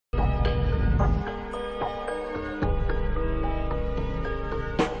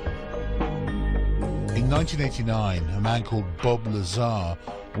1989, a man called Bob Lazar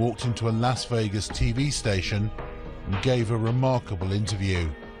walked into a Las Vegas TV station and gave a remarkable interview.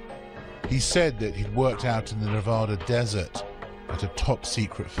 He said that he'd worked out in the Nevada desert at a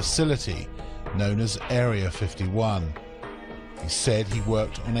top-secret facility known as Area 51. He said he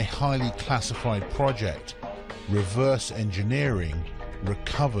worked on a highly classified project, reverse engineering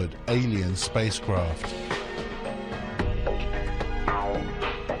recovered alien spacecraft.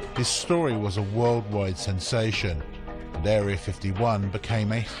 His story was a worldwide sensation, and Area 51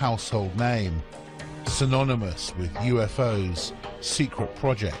 became a household name, synonymous with UFOs, secret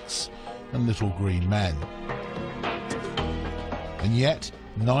projects, and little green men. And yet,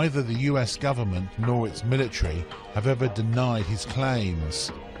 neither the US government nor its military have ever denied his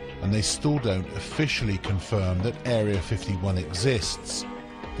claims, and they still don't officially confirm that Area 51 exists,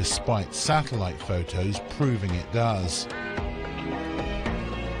 despite satellite photos proving it does.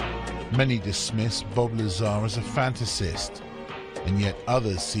 Many dismiss Bob Lazar as a fantasist, and yet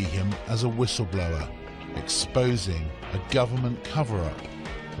others see him as a whistleblower, exposing a government cover-up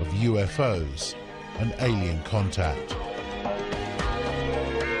of UFOs and alien contact.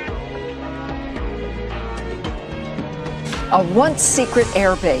 A once secret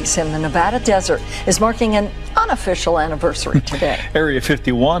airbase in the Nevada desert is marking an unofficial anniversary today. Area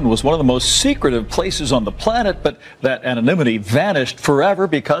 51 was one of the most secretive places on the planet, but that anonymity vanished forever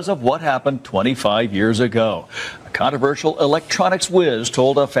because of what happened 25 years ago. A controversial electronics whiz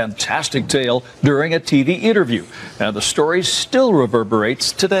told a fantastic tale during a TV interview, and the story still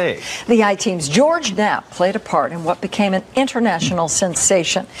reverberates today. The I-Team's George Knapp played a part in what became an international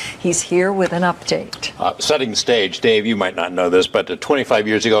sensation. He's here with an update. Setting the stage, Dave, you might not know this, but 25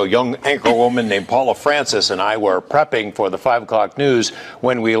 years ago, a young anchorwoman named Paula Francis and I were prepping for the 5 o'clock news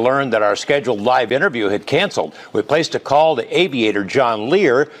when we learned that our scheduled live interview had canceled. We placed a call to aviator John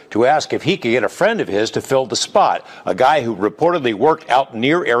Lear to ask if he could get a friend of his to fill the spot, a guy who reportedly worked out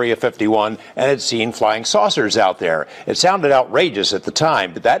near Area 51 and had seen flying saucers out there. It sounded outrageous at the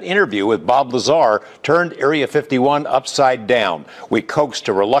time, but that interview with Bob Lazar turned Area 51 upside down. We coaxed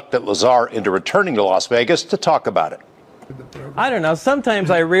a reluctant Lazar into returning to Las Vegas to talk about it. I don't know.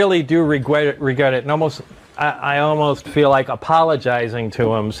 Sometimes I really do regret it, and I almost feel like apologizing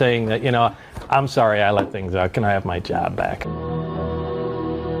to him, saying that, you know, I'm sorry I let things out. Can I have my job back?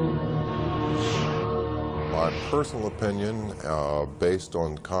 My personal opinion, based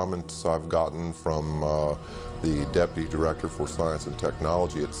on comments I've gotten from the Deputy Director for Science and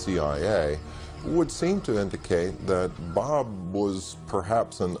Technology at CIA, would seem to indicate that Bob was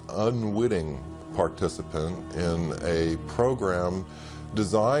perhaps an unwitting participant in a program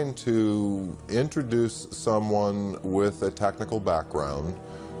designed to introduce someone with a technical background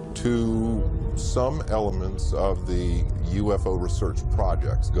to some elements of the UFO research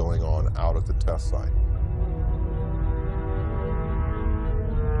projects going on out at the test site.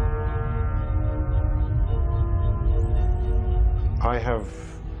 I have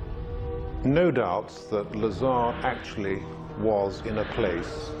no doubts that Lazar actually was in a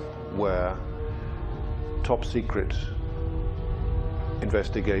place where top secret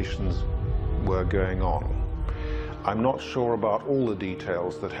investigations were going on. I'm not sure about all the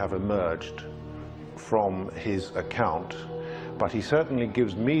details that have emerged from his account, but he certainly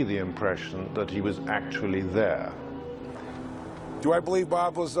gives me the impression that he was actually there. Do I believe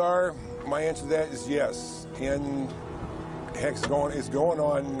Bob Lazar? My answer to that is yes. And heck, it's going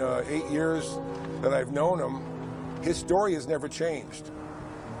on 8 years that I've known him. His story has never changed.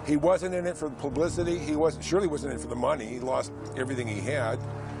 He wasn't in it for the publicity. He surely wasn't in it for the money. He lost everything he had.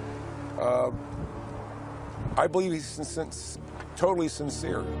 I believe he's totally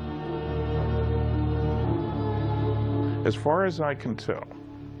sincere. As far as I can tell,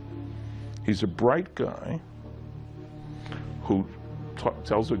 he's a bright guy who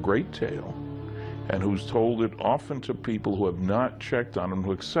tells a great tale and who's told it often to people who have not checked on him,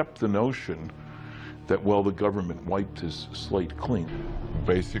 who accept the notion that, well, the government wiped his slate clean.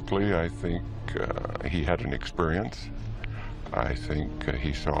 Basically, I think he had an experience. I think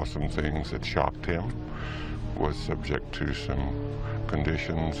he saw some things that shocked him, was subject to some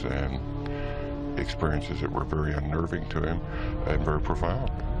conditions and experiences that were very unnerving to him and very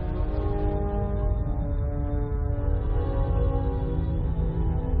profound.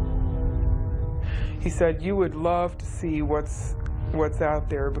 He said, you would love to see what's out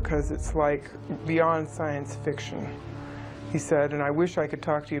there because it's like beyond science fiction. He said, and I wish I could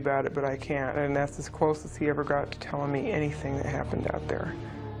talk to you about it, but I can't. And that's as close as he ever got to telling me anything that happened out there.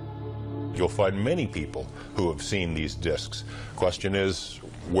 You'll find many people who have seen these discs. Question is,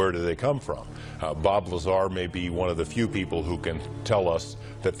 where do they come from? Bob Lazar may be one of the few people who can tell us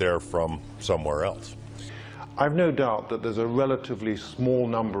that they're from somewhere else. I've no doubt that there's a relatively small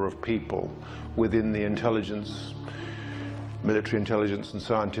number of people within the intelligence, military intelligence and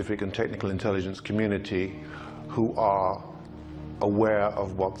scientific and technical intelligence community who are aware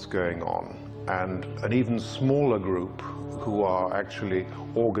of what's going on, and an even smaller group who are actually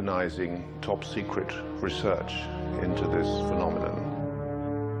organizing top secret research into this phenomenon.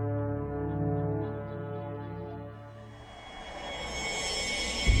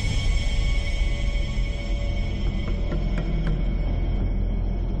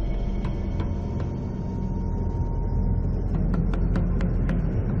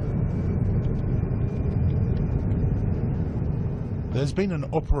 There's been an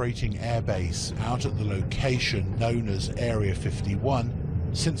operating airbase out at the location known as Area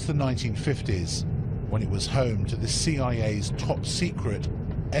 51 since the 1950s, when it was home to the CIA's top secret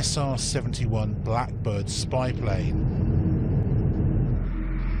SR-71 Blackbird spy plane.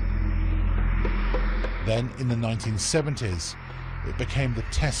 Then in the 1970s, it became the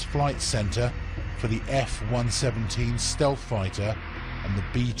test flight center for the F-117 stealth fighter and the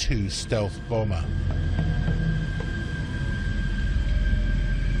B-2 stealth bomber.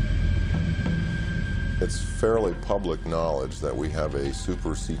 It's fairly public knowledge that we have a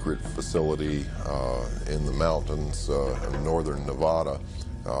super secret facility in the mountains in northern Nevada,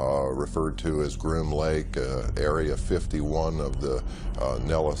 referred to as Groom Lake, Area 51 of the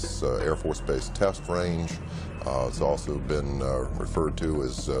Nellis Air Force Base test range. It's also been referred to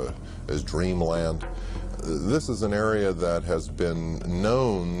as Dreamland. This is an area that has been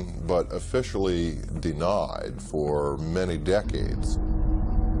known but officially denied for many decades.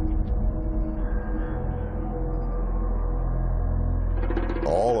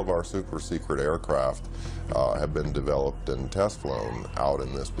 All of our super secret aircraft have been developed and test flown out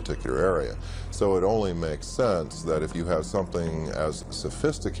in this particular area. So it only makes sense that if you have something as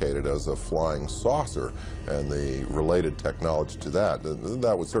sophisticated as a flying saucer and the related technology to that,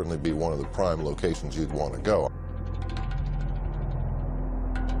 that would certainly be one of the prime locations you'd want to go.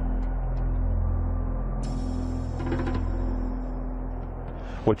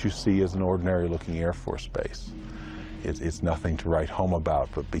 What you see is an ordinary looking Air Force base. It's nothing to write home about,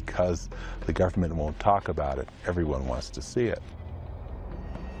 but because the government won't talk about it, everyone wants to see it.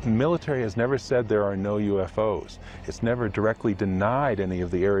 The military has never said there are no UFOs. It's never directly denied any of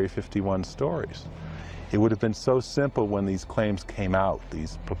the Area 51 stories. It would have been so simple when these claims came out,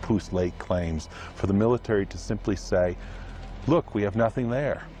 these Papoose Lake claims, for the military to simply say, look, we have nothing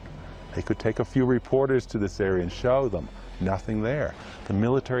there. They could take a few reporters to this area and show them. Nothing there. The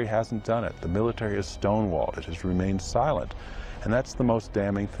military hasn't done it. The military has stonewalled. It has remained silent. And that's the most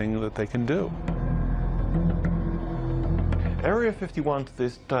damning thing that they can do. Area 51 to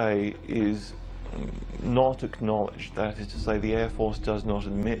this day is not acknowledged. That is to say, the Air Force does not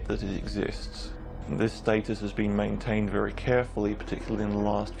admit that it exists. This status has been maintained very carefully, particularly in the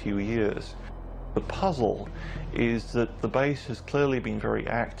last few years. The puzzle is that the base has clearly been very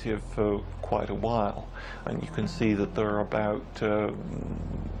active for quite a while, and you can see that there are about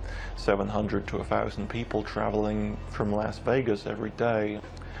 700 to 1,000 people traveling from Las Vegas every day.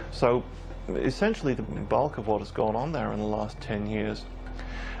 So essentially the bulk of what has gone on there in the last 10 years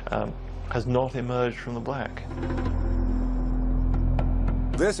has not emerged from the black.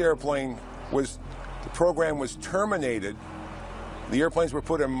 This airplane was, the program was terminated. The airplanes were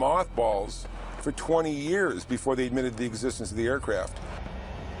put in mothballs for 20 years before they admitted the existence of the aircraft.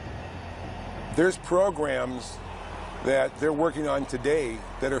 There's programs that they're working on today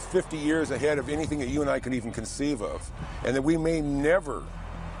that are 50 years ahead of anything that you and I can even conceive of, and that we may never,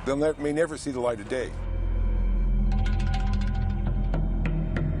 may never see the light of day.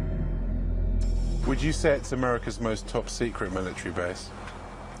 Would you say it's America's most top secret military base?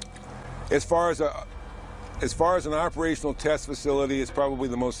 As far as an operational test facility, it's probably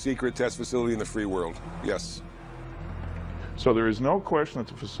the most secret test facility in the free world, yes. So there is no question that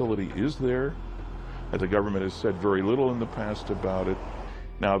the facility is there, that the government has said very little in the past about it.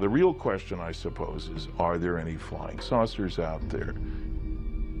 Now the real question, I suppose, is are there any flying saucers out there?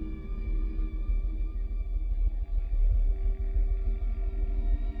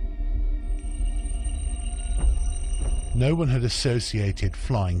 No one had associated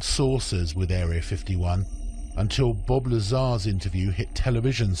flying saucers with Area 51 until Bob Lazar's interview hit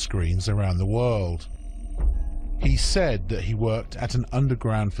television screens around the world. He said that he worked at an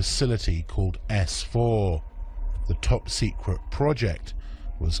underground facility called S4. The top secret project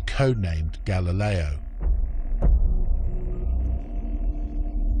was codenamed Galileo.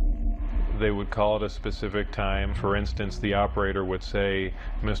 They would call it a specific time. For instance, the operator would say,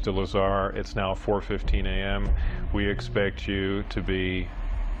 Mr. Lazar, it's now 4:15 a.m. We expect you to be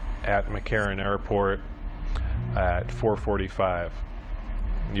at McCarran Airport at 4:45.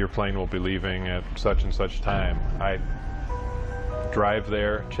 Your plane will be leaving at such and such time. I'd drive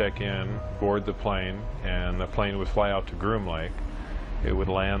there, check in, board the plane, and the plane would fly out to Groom Lake. It would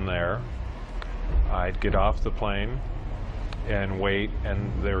land there. I'd get off the plane and wait,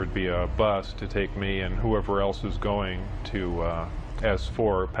 and there would be a bus to take me and whoever else was going to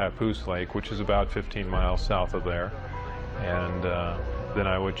S4, Papoose Lake, which is about 15 miles south of there, and then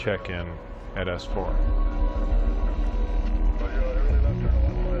I would check in at S4.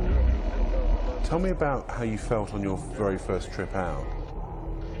 Tell me about how you felt on your very first trip out.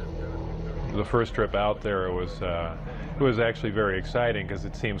 The first trip out there, it was actually very exciting because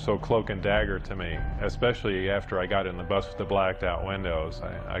it seemed so cloak and dagger to me, especially after I got in the bus with the blacked out windows.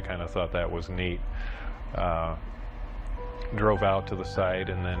 I kind of thought that was neat. Drove out to the site,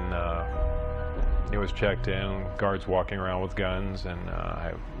 and then it was checked in, guards walking around with guns, and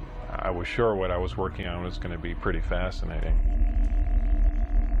I was sure what I was working on was going to be pretty fascinating.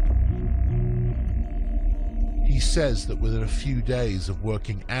 He says that within a few days of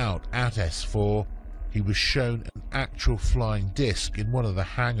working out at S4, he was shown an actual flying disc in one of the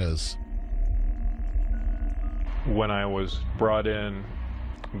hangars. When I was brought in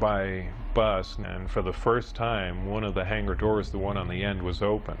by bus, and for the first time, one of the hangar doors, the one on the end, was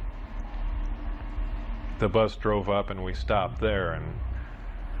open. The bus drove up and we stopped there,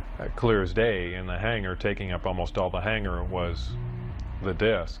 and clear as day in the hangar, taking up almost all the hangar, was the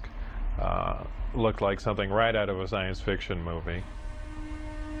disc. Looked like something right out of a science fiction movie.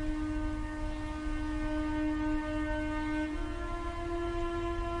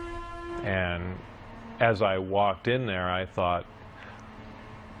 And as I walked in there, I thought,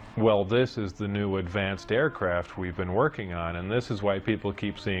 well, this is the new advanced aircraft we've been working on, and this is why people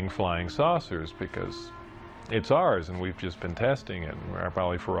keep seeing flying saucers, because it's ours and we've just been testing it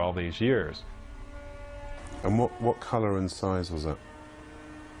probably for all these years. And what color and size was it?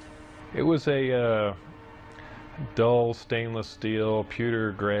 It was a dull stainless steel,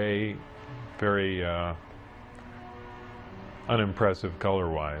 pewter gray, very unimpressive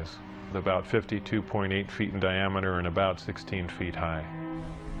color-wise. About 52.8 feet in diameter and about 16 feet high.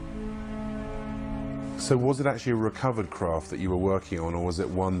 So was it actually a recovered craft that you were working on, or was it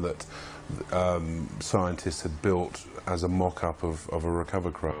one that scientists had built as a mock-up of a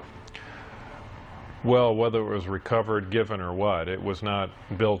recovered craft? Well, whether it was recovered, given, or what, it was not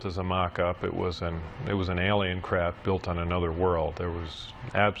built as a mock-up. It was an alien craft built on another world. There was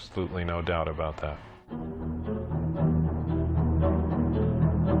absolutely no doubt about that.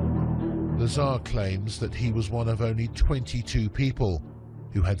 Lazar claims that he was one of only 22 people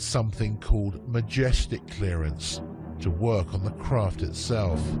who had something called majestic clearance to work on the craft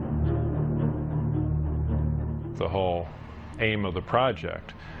itself. The whole aim of the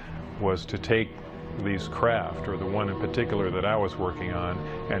project was to take these craft, or the one in particular that I was working on,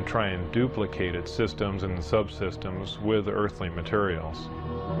 and try and duplicate its systems and subsystems with earthly materials.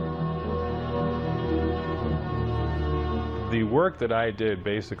 The work that I did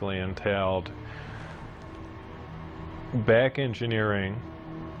basically entailed back engineering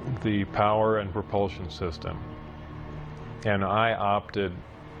the power and propulsion system, and I opted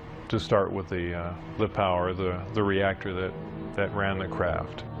to start with the power, the reactor that ran the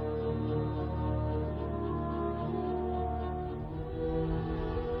craft.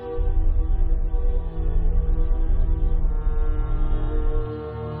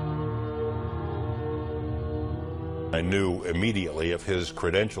 I knew immediately if his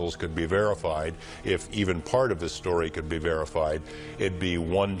credentials could be verified, if even part of his story could be verified, it'd be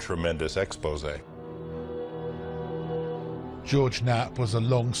one tremendous expose. George Knapp was a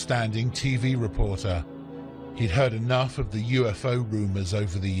long-standing TV reporter. He'd heard enough of the UFO rumors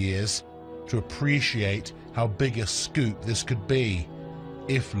over the years to appreciate how big a scoop this could be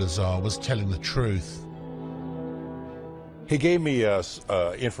if Lazar was telling the truth. He gave me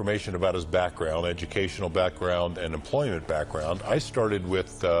information about his background, educational background, and employment background. I started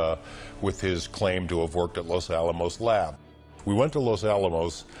with his claim to have worked at Los Alamos Lab. We went to Los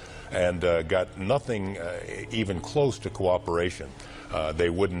Alamos and got nothing even close to cooperation. They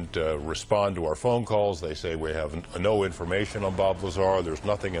wouldn't respond to our phone calls. They say, we have no information on Bob Lazar. There's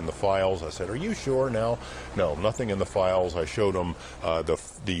nothing in the files. I said, are you sure now? No, nothing in the files. I showed them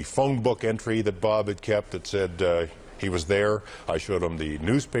the phone book entry that Bob had kept that said he was there. I showed him the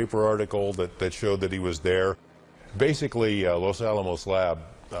newspaper article that showed that he was there. Basically, Los Alamos Lab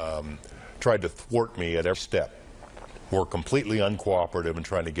tried to thwart me at every step. Were completely uncooperative in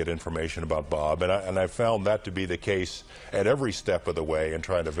trying to get information about Bob, and I found that to be the case at every step of the way in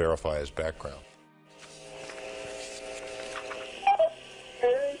trying to verify his background.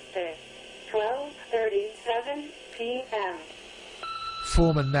 Thursday, 12:37 p.m.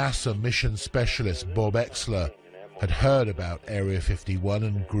 Former NASA mission specialist Bob Lazar had heard about Area 51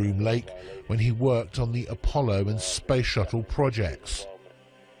 and Groom Lake when he worked on the Apollo and Space Shuttle projects.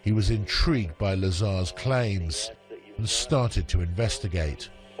 He was intrigued by Lazar's claims and started to investigate.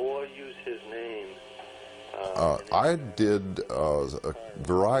 I did a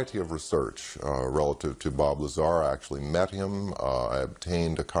variety of research relative to Bob Lazar. I actually met him. I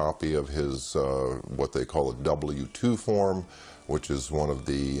obtained a copy of his what they call a W-2 form, which is one of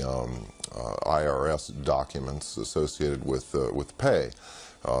the IRS documents associated with pay.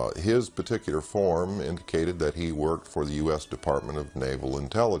 His particular form indicated that he worked for the U.S. Department of Naval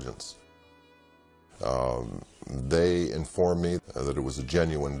Intelligence. They informed me that it was a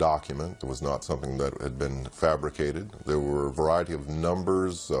genuine document. It was not something that had been fabricated. There were a variety of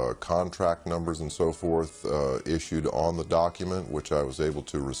numbers, contract numbers and so forth issued on the document, which I was able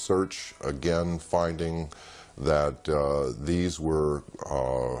to research, again finding that these were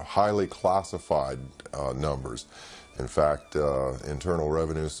highly classified numbers. In fact, Internal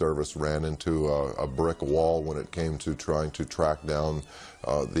Revenue Service ran into a brick wall when it came to trying to track down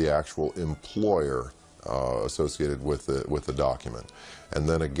the actual employer associated with the document. And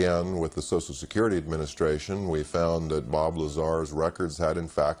then again, with the Social Security Administration, we found that Bob Lazar's records had in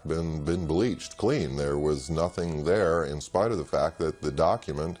fact been bleached clean. There was nothing there, in spite of the fact that the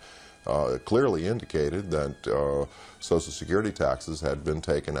document clearly indicated that Social Security taxes had been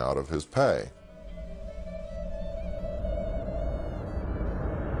taken out of his pay.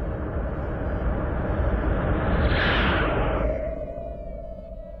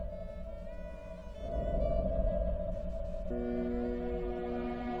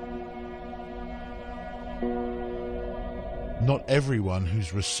 Not everyone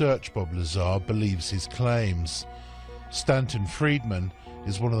who's researched Bob Lazar believes his claims. Stanton Friedman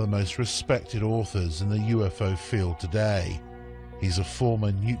is one of the most respected authors in the UFO field today. He's a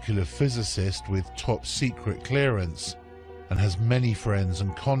former nuclear physicist with top secret clearance and has many friends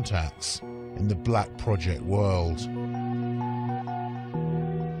and contacts in the Black Project world.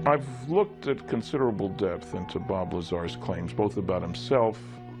 I've looked at considerable depth into Bob Lazar's claims, both about himself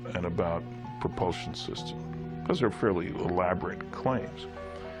and about propulsion system. Those are fairly elaborate claims.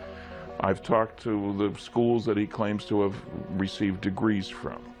 I've talked to the schools that he claims to have received degrees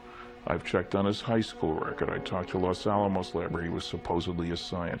from. I've checked on his high school record. I talked to Los Alamos Lab where he was supposedly a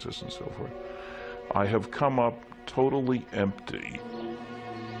scientist and so forth. I have come up totally empty.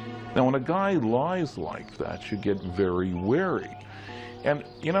 Now, when a guy lies like that, you get very wary. And,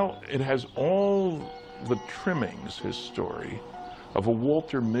 you know, it has all the trimmings, his story, of a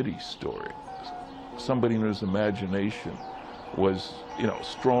Walter Mitty story. Somebody in his imagination was, you know,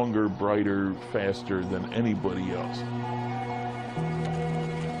 stronger, brighter, faster than anybody else.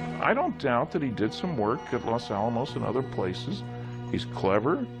 I don't doubt that he did some work at Los Alamos and other places. He's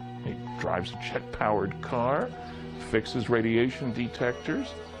clever. He drives a jet-powered car, fixes radiation detectors.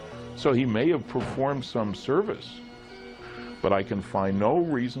 So he may have performed some service, but I can find no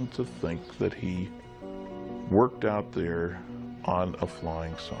reason to think that he worked out there on a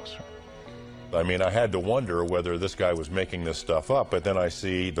flying saucer. I mean, I had to wonder whether this guy was making this stuff up, but then I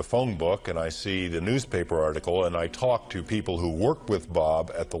see the phone book and I see the newspaper article, and I talked to people who worked with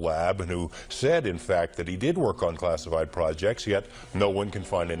Bob at the lab and who said, in fact, that he did work on classified projects, yet no one can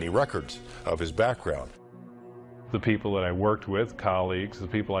find any records of his background. The people that I worked with, colleagues, the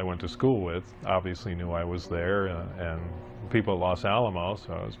people I went to school with, obviously knew I was there, and people at Los Alamos,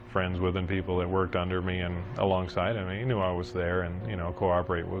 I was friends with, and people that worked under me and alongside of me knew I was there and, you know,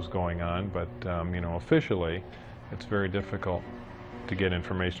 cooperate what was going on. But, you know, officially, it's very difficult to get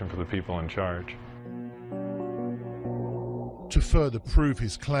information from the people in charge. To further prove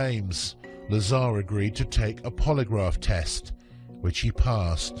his claims, Lazar agreed to take a polygraph test, which he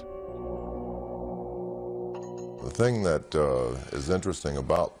passed. The thing that is interesting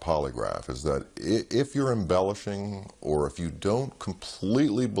about polygraph is that if you're embellishing or if you don't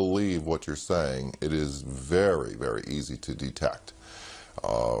completely believe what you're saying, it is very, very easy to detect.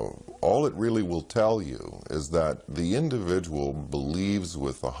 All it really will tell you is that the individual believes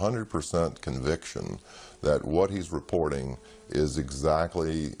with 100% conviction that what he's reporting is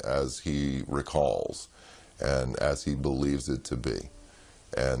exactly as he recalls and as he believes it to be.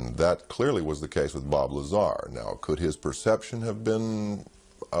 And that clearly was the case with Bob Lazar. Now, could his perception have been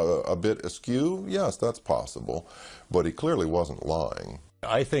a bit askew? Yes, that's possible, but he clearly wasn't lying.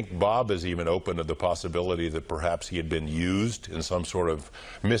 I think Bob is even open to the possibility that perhaps he had been used in some sort of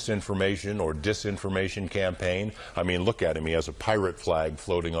misinformation or disinformation campaign. I mean, look at him. He has a pirate flag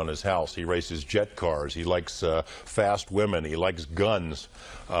floating on his house. He races jet cars. He likes fast women. He likes guns.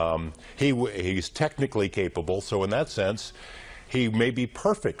 He's technically capable, so in that sense, he may be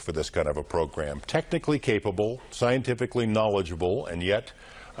perfect for this kind of a program. Technically capable, scientifically knowledgeable, and yet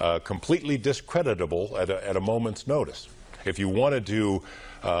completely discreditable at a moment's notice. If you wanted to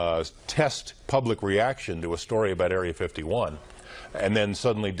test public reaction to a story about Area 51 and then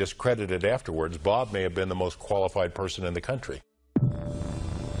suddenly discredit it afterwards, Bob may have been the most qualified person in the country.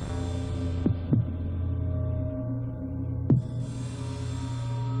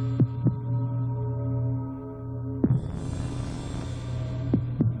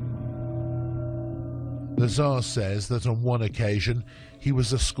 Lazar says that on one occasion he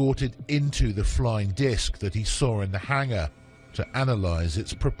was escorted into the flying disc that he saw in the hangar to analyze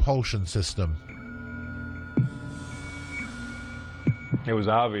its propulsion system. It was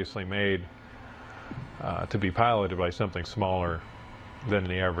obviously made to be piloted by something smaller than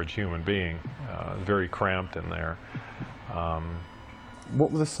the average human being, very cramped in there.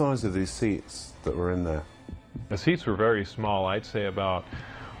 What were the size of these seats that were in there? The seats were very small. I'd say about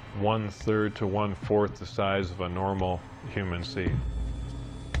 1/3 to 1/4 the size of a normal human seat.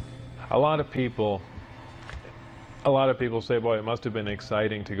 A lot of people say, boy, it must have been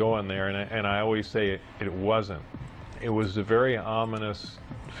exciting to go in there, and I always say it wasn't. It was a very ominous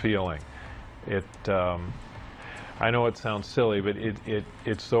feeling. I know it sounds silly, but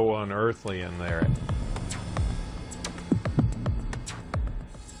it's so unearthly in there.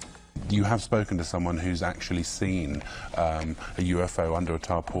 You have spoken to someone who's actually seen a UFO under a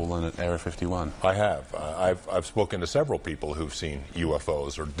tarpaulin at Area 51. I have. I've spoken to several people who've seen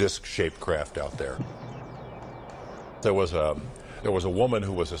UFOs or disc-shaped craft out there. There was a woman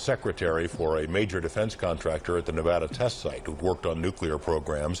who was a secretary for a major defense contractor at the Nevada test site who'd worked on nuclear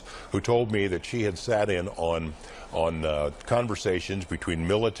programs, who told me that she had sat in on conversations between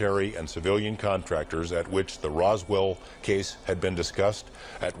military and civilian contractors at which the Roswell case had been discussed,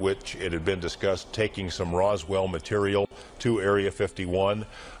 at which it had been discussed taking some Roswell material to Area 51.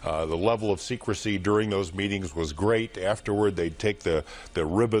 The level of secrecy during those meetings was great. Afterward, they'd take the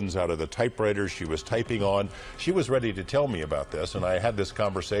ribbons out of the typewriters she was typing on. She was ready to tell me about this, and I had this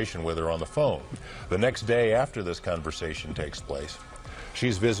conversation with her on the phone. The next day after this conversation takes place,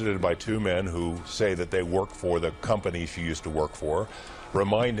 she's visited by two men who say that they work for the company she used to work for,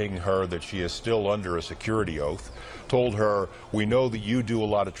 reminding her that she is still under a security oath, told her, we know that you do a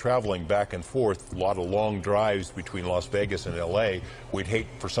lot of traveling back and forth, a lot of long drives between Las Vegas and LA. We'd hate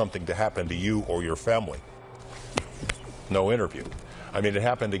for something to happen to you or your family. No interview. I mean, it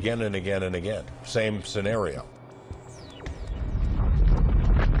happened again and again and again. Same scenario.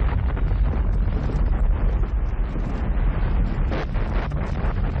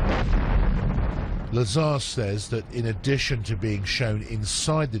 Lazar says that in addition to being shown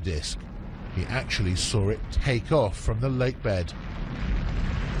inside the disc, he actually saw it take off from the lake bed.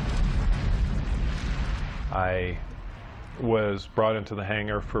 I was brought into the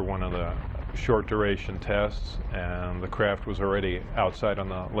hangar for one of the short duration tests, and the craft was already outside on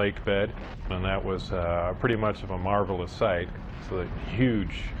the lake bed, and that was pretty much of a marvelous sight. It's a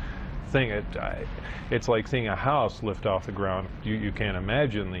huge thing. It's like seeing a house lift off the ground. You can't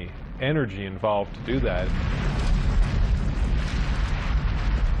imagine the energy involved to do that.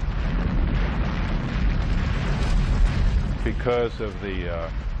 Because of the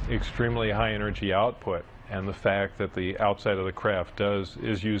extremely high energy output and the fact that the outside of the craft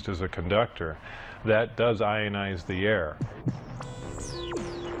is used as a conductor, that does ionize the air.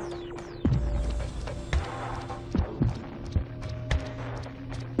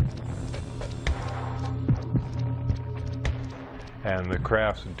 And the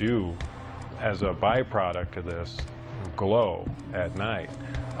crafts do, as a byproduct of this, glow at night,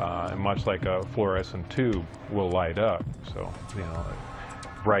 much like a fluorescent tube will light up. So, you know,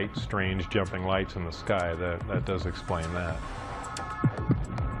 bright, strange, jumping lights in the sky, that does explain that.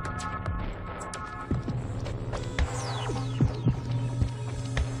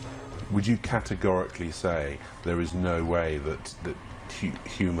 Would you categorically say there is no way that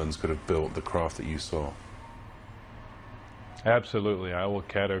humans could have built the craft that you saw? Absolutely. I will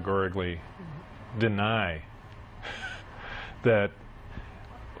categorically deny that.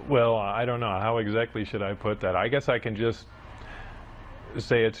 Well, I don't know. How exactly should I put that? I guess I can just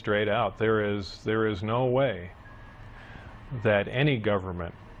say it straight out. There is no way that any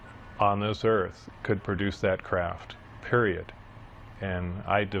government on this earth could produce that craft, period. And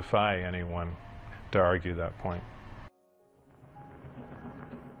I defy anyone to argue that point.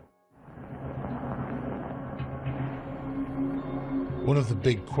 One of the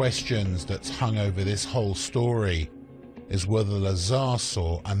big questions that's hung over this whole story is whether Lazar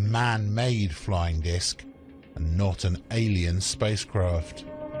saw a man-made flying disc and not an alien spacecraft.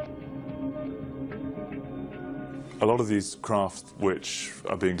 A lot of these craft which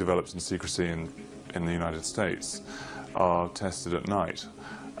are being developed in secrecy in the United States are tested at night,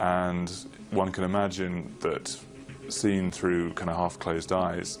 and one can imagine that seen through kind of half-closed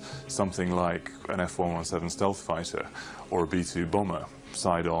eyes, something like an F-117 stealth fighter or a B-2 bomber,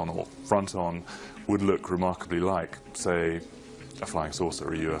 side-on or front-on, would look remarkably like, say, a flying saucer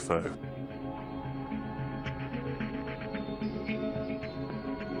or a UFO.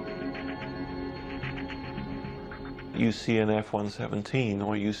 You see an F-117,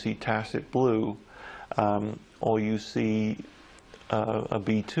 or you see tacit blue, or you see a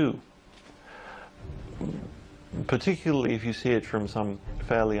B-2. Particularly if you see it from some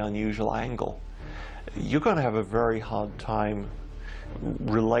fairly unusual angle, you're going to have a very hard time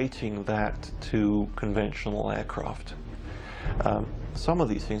relating that to conventional aircraft. Some of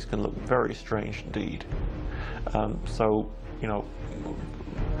these things can look very strange indeed. So, you know,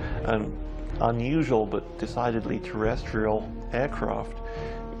 an unusual but decidedly terrestrial aircraft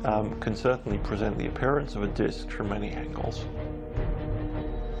can certainly present the appearance of a disk from many angles.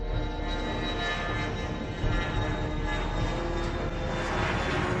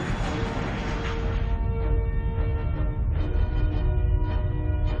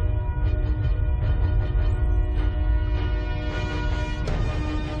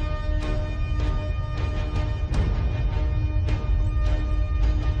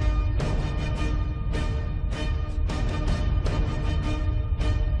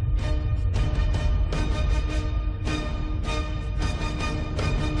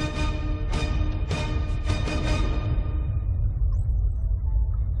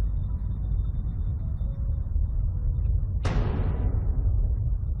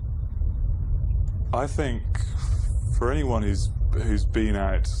 I think for anyone who's been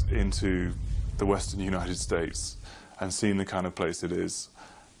out into the western United States and seen the kind of place it is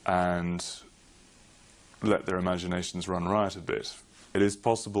and let their imaginations run riot a bit, it is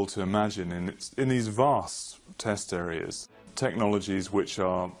possible to imagine in these vast test areas technologies which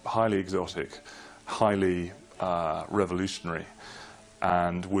are highly exotic, highly revolutionary,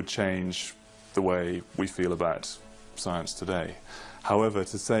 and would change the way we feel about science today. However,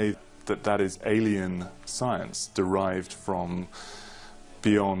 to say that that is alien science derived from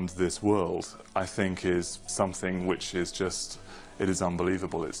beyond this world, I think is something which is just, it is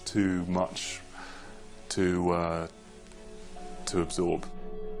unbelievable. It's too much to absorb.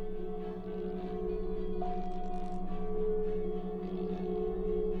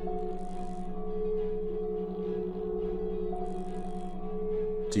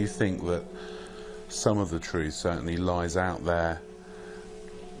 Do you think that some of the truth certainly lies out there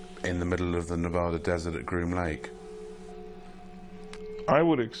in the middle of the Nevada desert at Groom Lake? I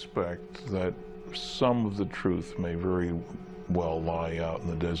would expect that some of the truth may very well lie out in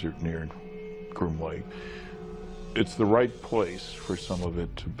the desert near Groom Lake. It's the right place for some of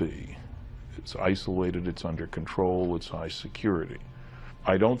it to be. It's isolated, it's under control, it's high security.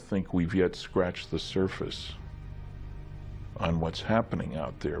 I don't think we've yet scratched the surface on what's happening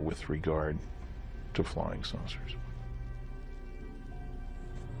out there with regard to flying saucers.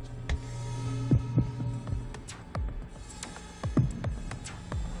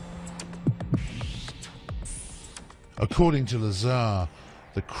 According to Lazar,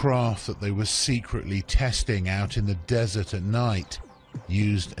 the craft that they were secretly testing out in the desert at night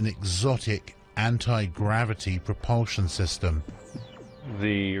used an exotic anti-gravity propulsion system.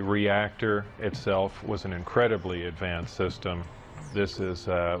 The reactor itself was an incredibly advanced system. This was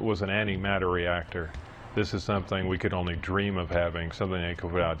an antimatter reactor. This is something we could only dream of having, something that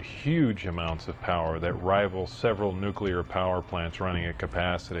could put out huge amounts of power that rivals several nuclear power plants running at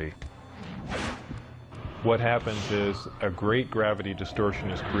capacity. What happens is a great gravity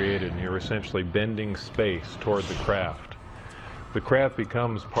distortion is created, and you're essentially bending space toward the craft. The craft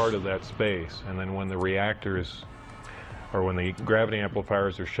becomes part of that space, and then when the reactors, or when the gravity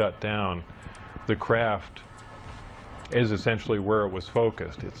amplifiers are shut down, the craft is essentially where it was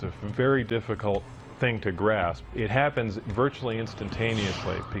focused. It's a very difficult thing to grasp. It happens virtually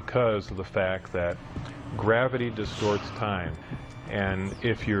instantaneously because of the fact that gravity distorts time. And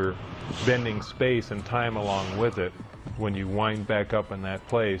if you're bending space and time along with it, when you wind back up in that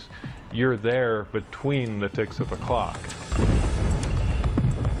place, you're there between the ticks of a clock.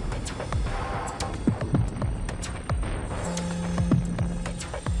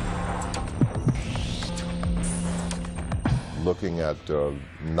 Looking at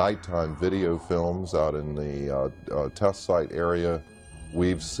nighttime video films out in the test site area,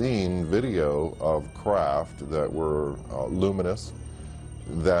 We've seen video of craft that were luminous,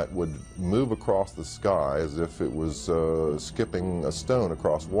 that would move across the sky as if it was skipping a stone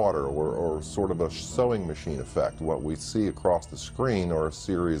across water, or sort of a sewing machine effect. What we see across the screen are a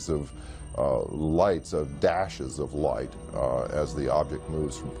series of lights, of dashes of light, as the object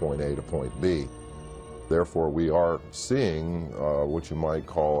moves from point A to point B. Therefore, we are seeing what you might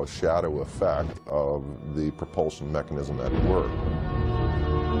call a shadow effect of the propulsion mechanism at work.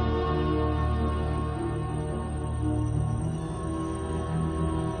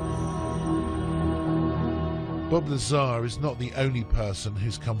 Bob Lazar is not the only person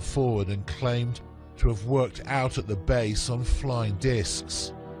who's come forward and claimed to have worked out at the base on flying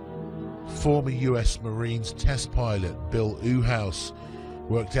discs. Former US Marines test pilot Bill Uhouse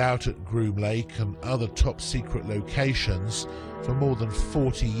worked out at Groom Lake and other top-secret locations for more than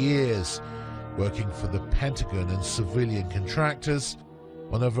 40 years, working for the Pentagon and civilian contractors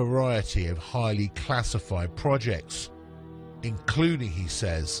on a variety of highly classified projects, including, he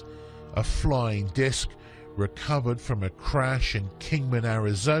says, a flying disc recovered from a crash in Kingman,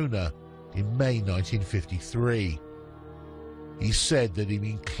 Arizona in May 1953. He said that he'd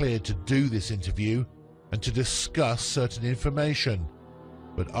been cleared to do this interview and to discuss certain information,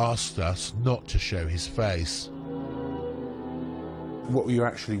 but asked us not to show his face. What were you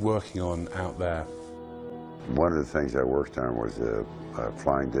actually working on out there? One of the things I worked on was a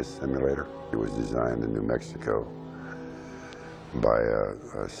flying disc simulator. It was designed in New Mexico by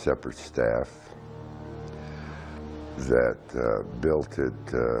a separate staff that built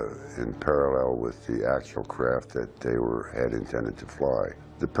it in parallel with the actual craft that they had intended to fly.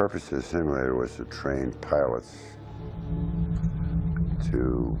 The purpose of the simulator was to train pilots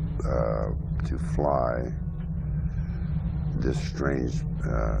to fly this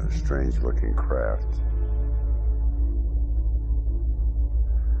strange-looking craft.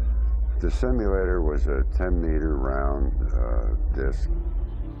 The simulator was a 10-meter round disc.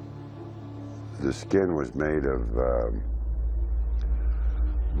 The skin was made of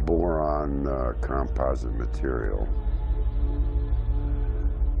boron composite material,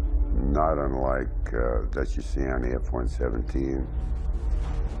 not unlike that you see on the F-117.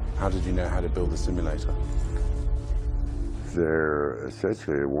 How did you know how to build the simulator? There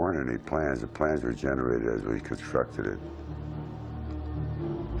essentially weren't any plans. The plans were generated as we constructed it.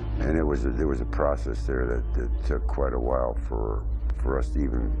 And there was a process there that took quite a while for us to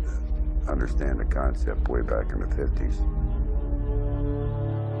even understand the concept way back in the 50s.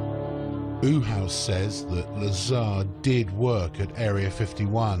 Uhouse says that Lazar did work at Area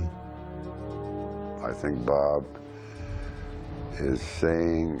 51. I think Bob is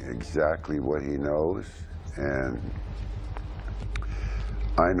saying exactly what he knows, and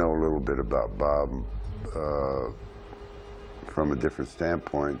I know a little bit about Bob from a different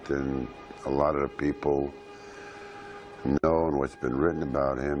standpoint than a lot of the people know and what's been written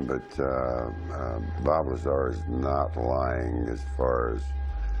about him, but Bob Lazar is not lying as far as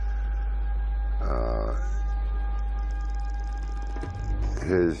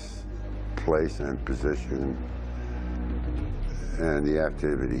his place and position and the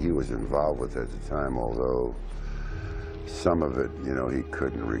activity he was involved with at the time, although some of it, you know, he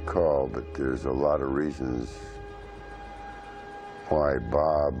couldn't recall, but there's a lot of reasons why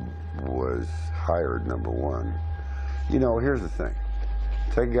Bob was hired, number one. You know, here's the thing.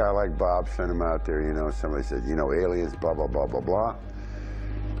 Take a guy like Bob, send him out there, you know, somebody said, you know, aliens, blah, blah, blah, blah, blah.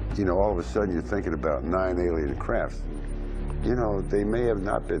 You know, all of a sudden you're thinking about 9 alien crafts. You know, they may have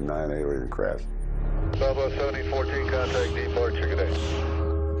not been 9 alien crafts. Bravo 7014, contact departure, good day.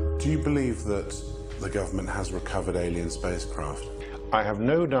 Do you believe that the government has recovered alien spacecraft? I have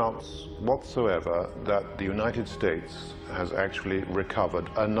no doubts whatsoever that the United States has actually recovered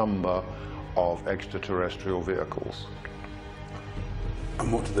a number of extraterrestrial vehicles.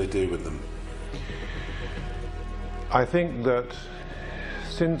 And what do they do with them? I think that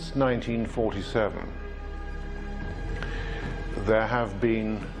since 1947, there have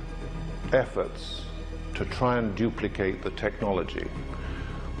been efforts to try and duplicate the technology,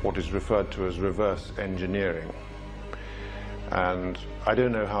 what is referred to as reverse engineering. And I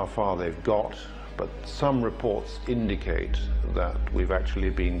don't know how far they've got, but some reports indicate that we've actually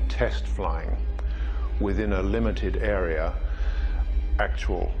been test flying within a limited area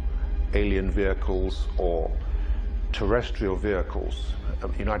actual alien vehicles or terrestrial vehicles,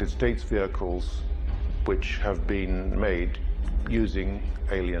 United States vehicles, which have been made using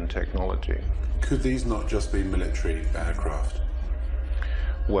alien technology. Could these not just be military aircraft?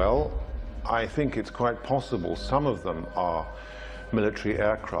 Well, I think it's quite possible some of them are military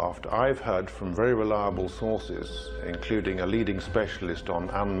aircraft, I've heard from very reliable sources, including a leading specialist on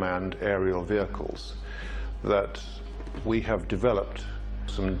unmanned aerial vehicles, that we have developed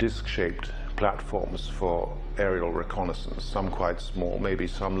some disc-shaped platforms for aerial reconnaissance, some quite small, maybe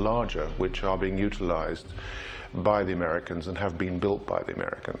some larger, which are being utilized by the Americans and have been built by the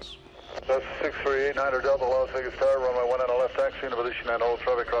Americans. That's 638 900 Delta, Las Vegas Tower, runway 1 on a left taxi into position and hold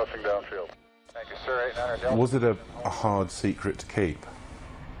traffic crossing downfield. Thank you, sir. 8900 Delta. Was it a hard secret to keep?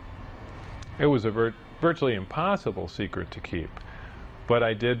 It was a virtually impossible secret to keep. But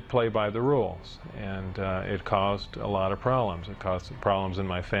I did play by the rules, and it caused a lot of problems. It caused problems in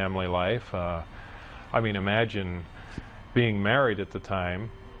my family life. I mean, imagine being married at the time,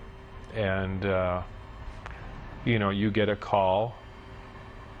 and you know, you get a call,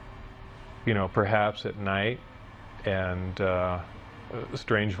 you know, perhaps at night, and a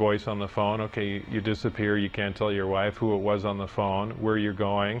strange voice on the phone. Okay, you disappear, you can't tell your wife who it was on the phone, where you're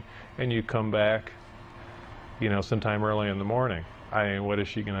going, and you come back, you know, sometime early in the morning. I mean, what is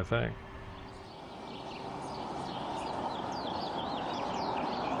she going to think?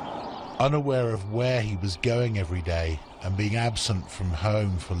 Unaware of where he was going every day and being absent from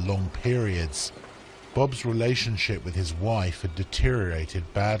home for long periods, Bob's relationship with his wife had deteriorated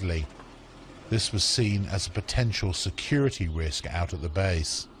badly. This was seen as a potential security risk out at the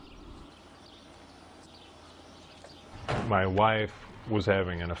base. My wife was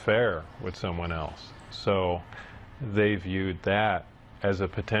having an affair with someone else, so they viewed that as a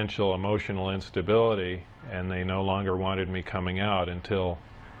potential emotional instability, and they no longer wanted me coming out until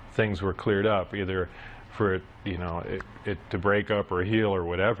things were cleared up, either for it, you know, it to break up or heal or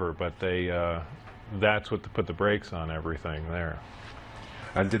whatever. But they, that's what put the brakes on everything there.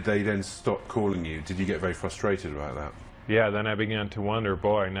 And did they then stop calling you? Did you get very frustrated about that? Yeah, then I began to wonder,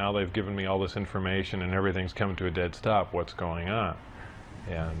 boy, now they've given me all this information and everything's coming to a dead stop. What's going on?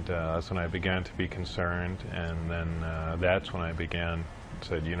 And that's when I began to be concerned, and then that's when I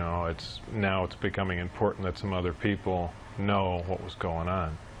said, you know, now it's becoming important that some other people know what was going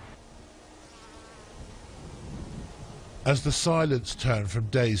on. As the silence turned from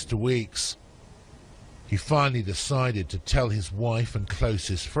days to weeks, he finally decided to tell his wife and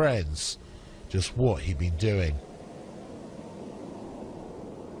closest friends just what he'd been doing.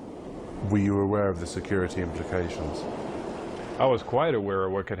 Were you aware of the security implications? I was quite aware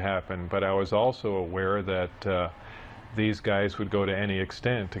of what could happen, but I was also aware that these guys would go to any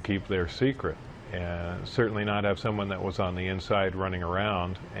extent to keep their secret, and certainly not have someone that was on the inside running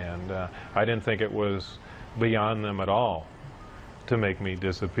around. And I didn't think it was beyond them at all to make me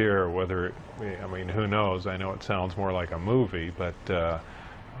disappear. Whether, I mean, who knows? I know it sounds more like a movie, but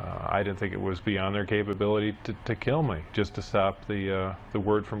I didn't think it was beyond their capability to kill me, just to stop the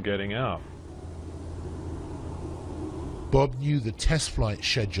word from getting out. Bob knew the test flight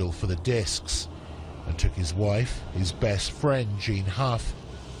schedule for the discs and took his wife, his best friend Gene Huff,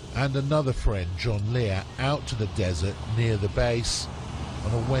 and another friend John Lear out to the desert near the base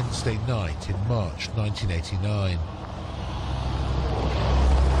on a Wednesday night in March 1989.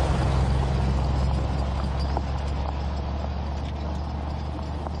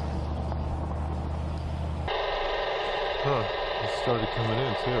 Huh, it started coming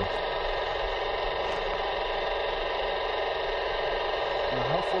in too.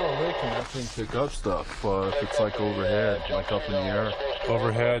 How far away can that thing pick up stuff if it's like overhead, like up in the air?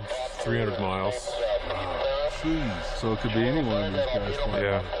 Overhead, 300 miles. Jeez. So it could be any one of these guys.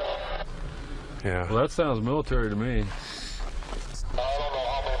 Yeah. Yeah. Well, that sounds military to me.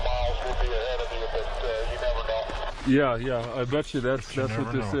 Yeah, I bet you that's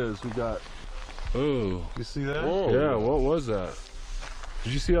what this is. We got. Oh, you see that? Whoa. Yeah, what was that?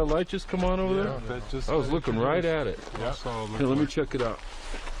 Did you see that light just come on over there? I was looking right at it. Yeah. Here, let me check it out.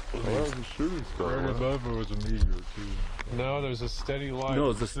 Well, that was a shooting star. Right above it was a meteor too. No, there's a steady light. No,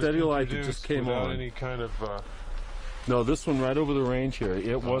 it's a steady light that just came on. Without any kind of. No, this one right over the range here.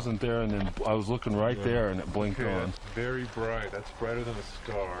 It wasn't there, and then I was looking right there, and it blinked on. Very bright. That's brighter than a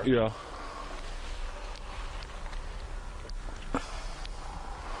star. Yeah.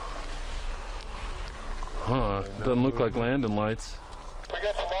 Huh? Doesn't look like landing lights. We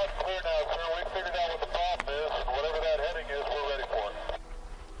got the light clear now, sir. We figured out what the problem is, and whatever that heading is, we're ready for it.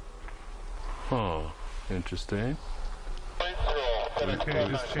 Huh. Interesting. Okay,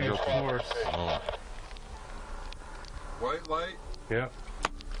 just change course. White light? Yeah.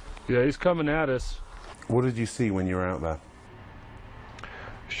 Yeah, he's coming at us. What did you see when you were out there?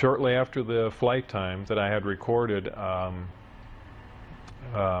 Shortly after the flight time that I had recorded,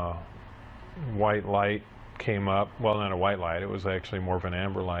 white light came up. Well, not a white light, it was actually more of an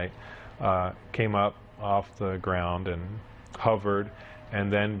amber light. Came up off the ground, and hovered,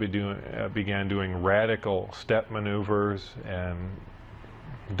 and then began doing radical step maneuvers and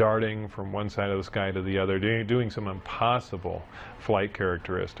darting from one side of the sky to the other, doing some impossible flight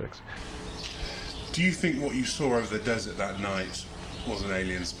characteristics. Do you think what you saw over the desert that night was an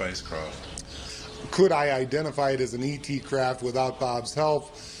alien spacecraft? Could I identify it as an ET craft without Bob's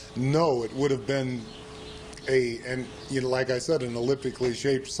help? No, it would have been like I said, an elliptically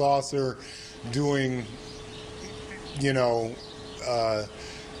shaped saucer doing,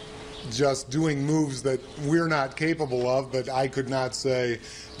 just doing moves that we're not capable of, but I could not say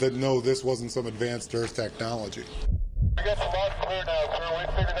that, no, this wasn't some advanced Earth technology. We got the lot clear now, sir. We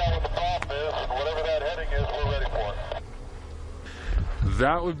figured out what the problem is, and whatever that heading is, we're ready for it.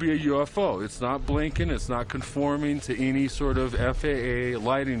 That would be a UFO. It's not blinking, it's not conforming to any sort of FAA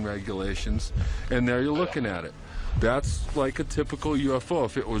lighting regulations, and there you're looking at it. That's like a typical UFO.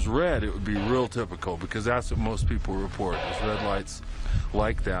 If it was red, it would be real typical, because that's what most people report, is red lights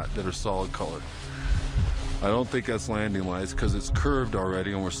like that are solid colored. I don't think that's landing lights, because it's curved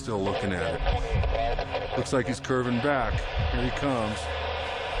already and we're still looking at it. Looks like he's curving back. Here he comes.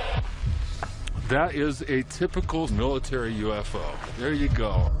 That is a typical military UFO. There you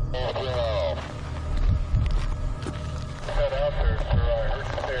go.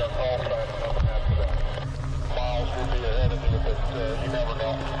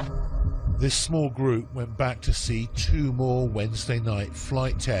 This small group went back to see 2 more Wednesday night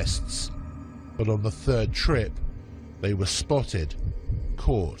flight tests, but on the 3rd trip, they were spotted,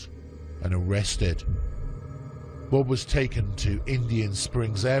 caught, and arrested. Bob was taken to Indian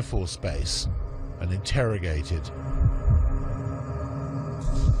Springs Air Force Base and interrogated.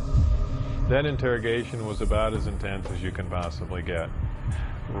 That interrogation was about as intense as you can possibly get,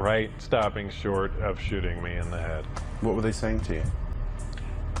 right stopping short of shooting me in the head. What were they saying to you?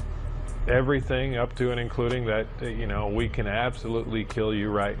 Everything up to and including that, we can absolutely kill you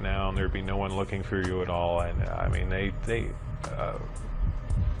right now and there'd be no one looking for you at all. And I mean,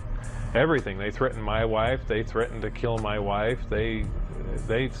 everything. They threatened my wife, they threatened to kill my wife, they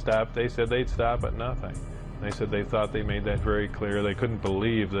said they'd stop at nothing. They said they thought they made that very clear. They couldn't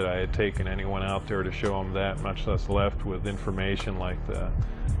believe that I had taken anyone out there to show them that, much less left with information like the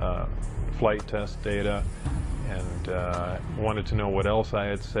flight test data, and wanted to know what else I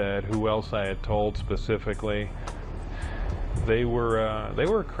had said, who else I had told specifically. They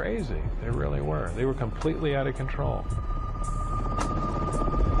were crazy. They really were. They were completely out of control.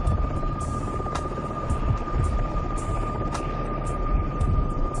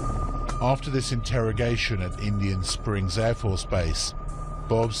 After this interrogation at Indian Springs Air Force Base,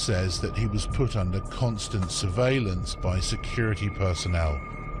 Bob says that he was put under constant surveillance by security personnel.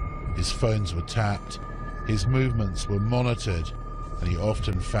 His phones were tapped, his movements were monitored, and he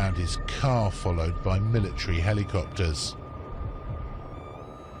often found his car followed by military helicopters.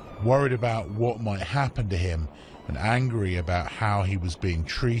 Worried about what might happen to him and angry about how he was being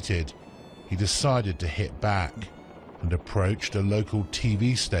treated, he decided to hit back and approached a local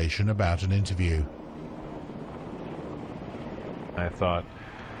TV station about an interview. I thought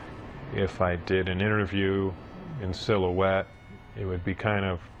if I did an interview in silhouette, it would be kind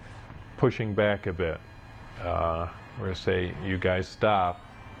of pushing back a bit, where say, you guys stop,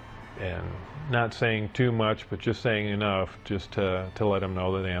 and not saying too much, but just saying enough just to let them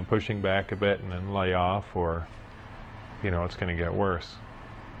know that I'm pushing back a bit and then lay off, or, it's going to get worse.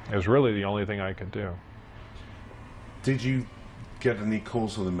 It was really the only thing I could do. Did you get any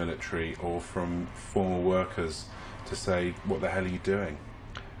calls from the military or from former workers to say, what the hell are you doing?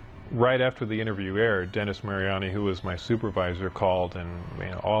 Right after the interview aired, Dennis Mariani, who was my supervisor, called, and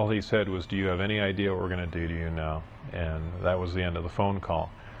all he said was, do you have any idea what we're going to do to you now? And that was the end of the phone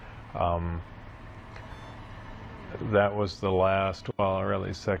call. That was the last, well,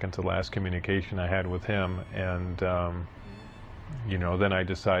 really second to last communication I had with him. And, then I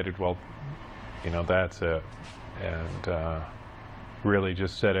decided, well, that's it. And really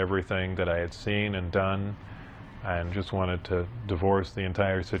just said everything that I had seen and done, and just wanted to divorce the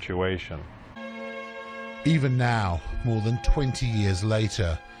entire situation. Even now, more than 20 years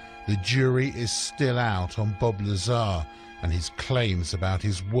later, the jury is still out on Bob Lazar and his claims about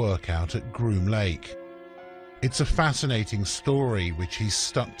his work out at Groom Lake. It's a fascinating story which he's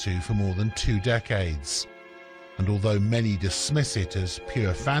stuck to for more than 2 decades. And although many dismiss it as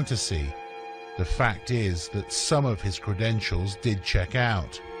pure fantasy, the fact is that some of his credentials did check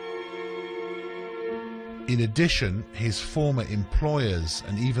out. In addition, his former employers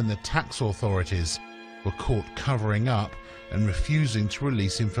and even the tax authorities were caught covering up and refusing to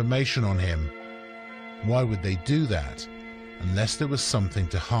release information on him. Why would they do that unless there was something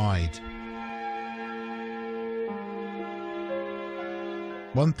to hide?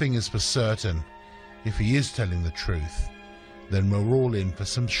 One thing is for certain, if he is telling the truth, then we're all in for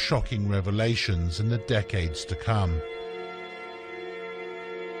some shocking revelations in the decades to come.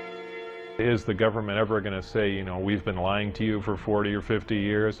 Is the government ever going to say, you know, we've been lying to you for 40 or 50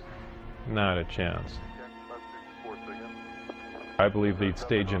 years? Not a chance. I believe they'd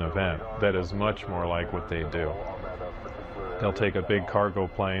stage an event that is much more like what they do. They'll take a big cargo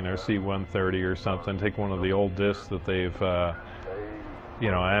plane or C-130 or something, take one of the old discs that they've you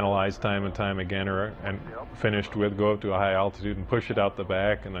know, analyzed time and time again and finished with, go up to a high altitude and push it out the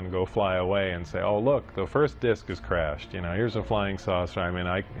back and then go fly away and say, oh look, the first disc has crashed, you know, here's a flying saucer. I mean,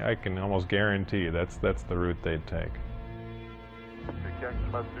 I can almost guarantee that's the route they'd take.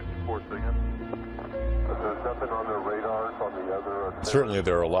 Certainly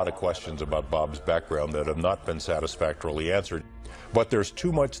there are a lot of questions about Bob's background that have not been satisfactorily answered. But there's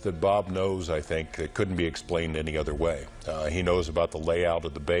too much that Bob knows, I think, that couldn't be explained any other way. He knows about the layout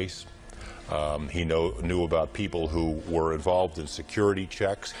of the base. He knew about people who were involved in security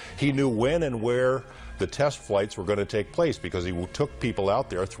checks. He knew when and where the test flights were going to take place because he took people out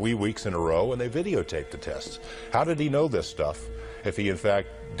there 3 weeks in a row and they videotaped the tests. How did he know this stuff if he, in fact,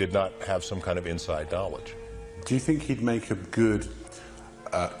 did not have some kind of inside knowledge? Do you think he'd make a good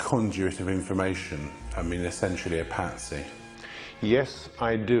conduit of information? I mean, essentially a patsy. Yes,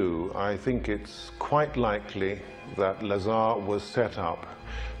 I do. I think it's quite likely that Lazar was set up,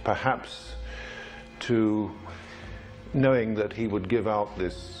 perhaps to knowing that he would give out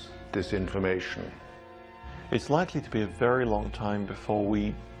this information. It's likely to be a very long time before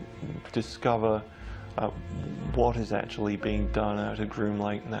we discover what is actually being done out at Groom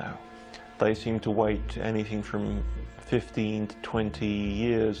Lake now. They seem to wait anything from 15 to 20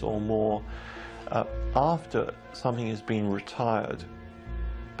 years or more after something has been retired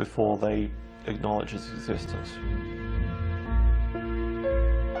before they acknowledge its existence.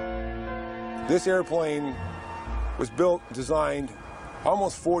 This airplane was built, designed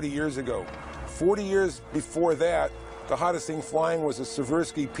almost 40 years ago. 40 years before that, the hottest thing flying was a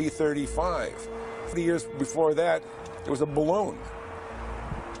Seversky P-35. 40 years before that, it was a balloon.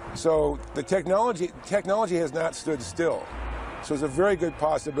 So the technology has not stood still. So there's a very good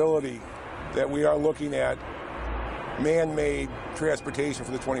possibility that we are looking at man-made transportation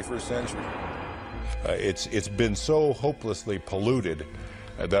for the 21st century. It's been so hopelessly polluted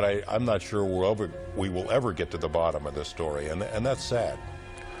that I'm not sure we will ever get to the bottom of this story, and that's sad.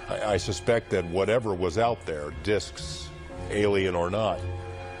 I suspect that whatever was out there, discs, alien or not,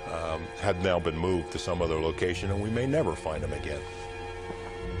 had now been moved to some other location, and we may never find them again.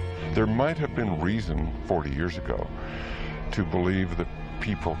 There might have been reason 40 years ago to believe that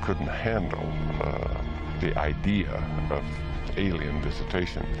people couldn't handle the idea of alien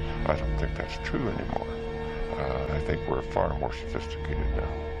visitation. I don't think that's true anymore. I think we're far more sophisticated now.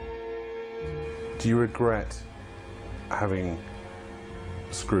 Do you regret having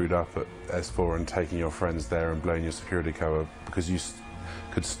screwed up at S4 and taking your friends there and blowing your security cover because you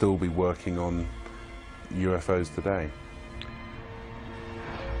could still be working on UFOs today?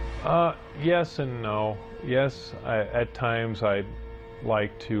 Yes and no. Yes, at times I'd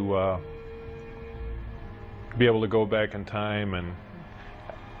like to be able to go back in time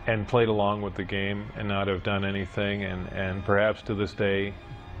and played along with the game and not have done anything, and perhaps to this day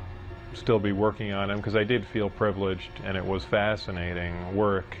still be working on them, because I did feel privileged and it was fascinating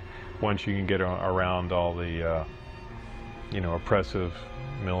work once you can get around all the you know, oppressive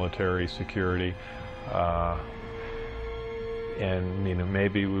military security. And you know,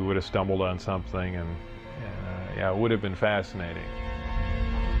 maybe we would have stumbled on something, and yeah, it would have been fascinating.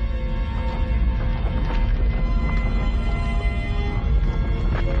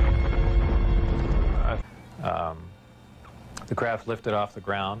 The craft lifted off the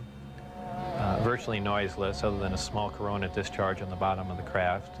ground, virtually noiseless, other than a small corona discharge on the bottom of the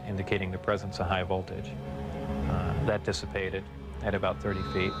craft, indicating the presence of high voltage. That dissipated at about 30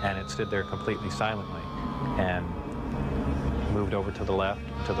 feet, and it stood there completely silently, and moved over to the left,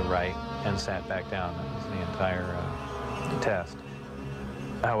 to the right, and sat back down. That was the entire test.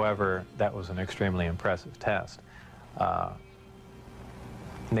 However, that was an extremely impressive test.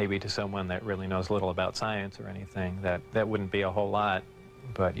 Maybe to someone that really knows little about science or anything, that wouldn't be a whole lot,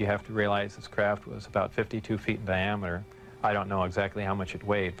 but you have to realize this craft was about 52 feet in diameter. I don't know exactly how much it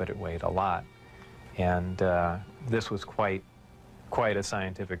weighed, but it weighed a lot. And this was quite a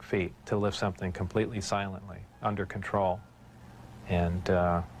scientific feat, to lift something completely silently, under control, and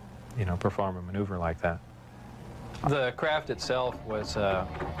you know, perform a maneuver like that. The craft itself was,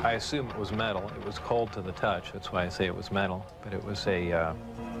 I assume it was metal. It was cold to the touch, that's why I say it was metal, but it was a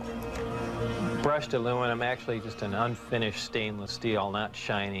Brushed aluminum, actually just an unfinished stainless steel, not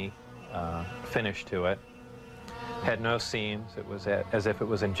shiny finish to it. Had no seams. It was as if it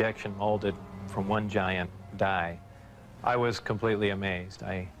was injection molded from one giant die. I was completely amazed.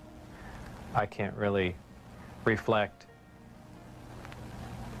 I can't really reflect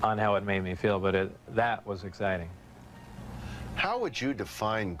on how it made me feel, but that was exciting. How would you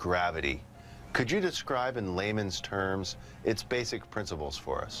define gravity? Could you describe in layman's terms its basic principles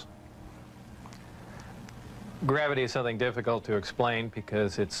for us? Gravity is something difficult to explain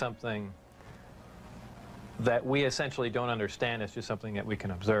because it's something that we essentially don't understand. It's just something that we can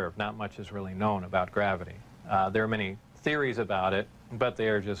observe. Not much is really known about gravity. There are many theories about it, but they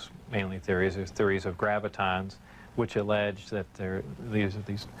are just mainly theories. There's theories of gravitons, which allege that these are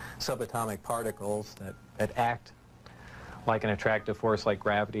these subatomic particles that act like an attractive force like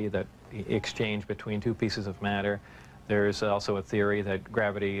gravity that exchange between two pieces of matter. There's also a theory that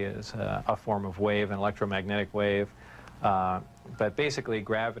gravity is a form of wave, an electromagnetic wave. But basically,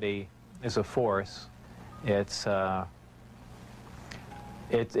 gravity is a force. It's the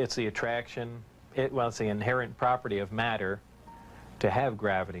attraction. It's the inherent property of matter to have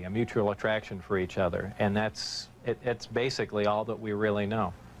gravity, a mutual attraction for each other, and it's basically all that we really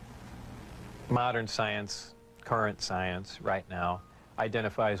know. Modern science, current science, right now,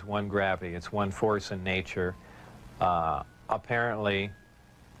 identifies one gravity. It's one force in nature. Apparently,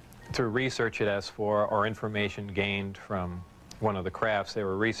 through research at S4 or information gained from one of the crafts they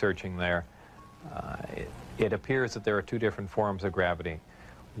were researching there, it appears that there are two different forms of gravity.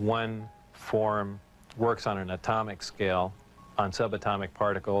 One form works on an atomic scale, on subatomic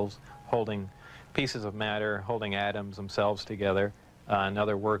particles, holding pieces of matter, holding atoms themselves together.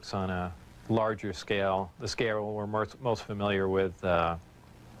 Another works on a larger scale, the scale we're most familiar with,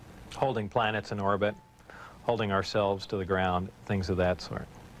 holding planets in orbit, holding ourselves to the ground, things of that sort.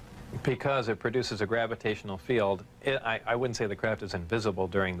 Because it produces a gravitational field, I wouldn't say the craft is invisible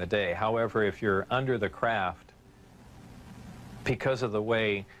during the day. However, if you're under the craft, because of the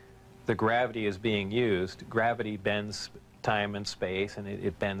way the gravity is being used, gravity bends time and space, and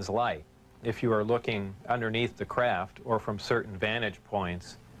it bends light. If you are looking underneath the craft or from certain vantage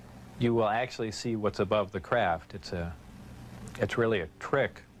points, you will actually see what's above the craft. It's really a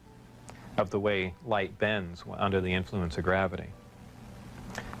trick of the way light bends under the influence of gravity.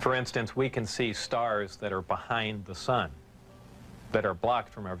 For instance, we can see stars that are behind the sun, that are blocked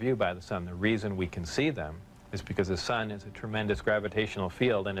from our view by the sun. The reason we can see them is because the sun is a tremendous gravitational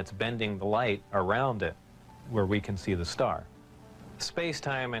field and it's bending the light around it where we can see the star.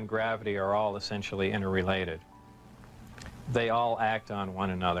 Space-time and gravity are all essentially interrelated. They all act on one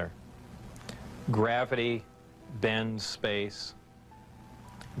another. Gravity bends space.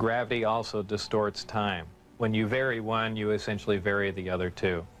 Gravity also distorts time. When you vary one, you essentially vary the other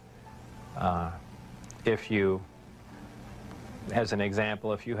two. If you, as an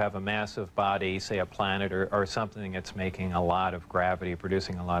example, if you have a massive body, say a planet or something that's making a lot of gravity,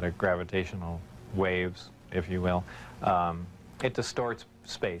 producing a lot of gravitational waves, if you will, it distorts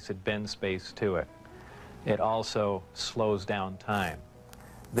space. It bends space to it. It also slows down time.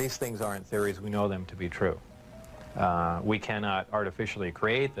 These things aren't theories. We know them to be true. We cannot artificially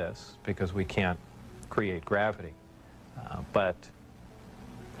create this because we can't create gravity. But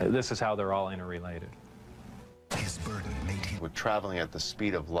this is how they're all interrelated. With traveling at the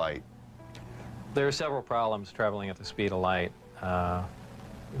speed of light, there are several problems traveling at the speed of light.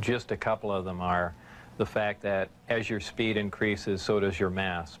 Just a couple of them are the fact that as your speed increases, so does your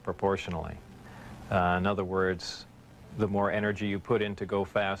mass proportionally. In other words, the more energy you put in to go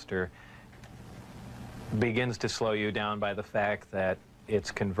faster begins to slow you down by the fact that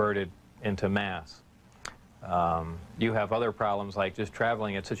it's converted into mass. You have other problems like just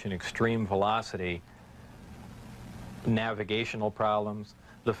traveling at such an extreme velocity, navigational problems,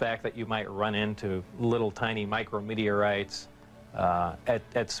 the fact that you might run into little tiny micrometeorites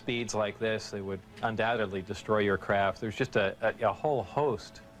at speeds like this. They would undoubtedly destroy your craft. There's just a whole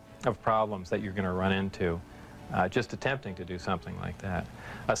host of problems that you're going to run into just attempting to do something like that.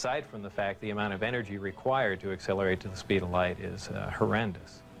 Aside from the fact the amount of energy required to accelerate to the speed of light is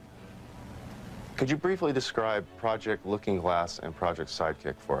horrendous. could you briefly describe Project Looking Glass and Project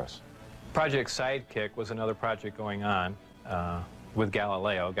Sidekick for us? Project Sidekick was another project going on with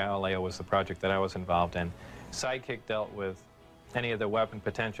Galileo. Galileo was the project that I was involved in. Sidekick dealt with any of the weapon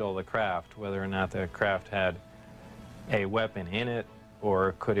potential of the craft, whether or not the craft had a weapon in it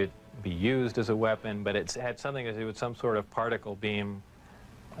or could it be used as a weapon, but it had something to do with some sort of particle beam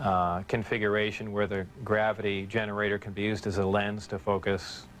configuration where the gravity generator can be used as a lens to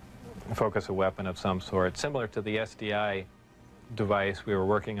focus a weapon of some sort, similar to the SDI device we were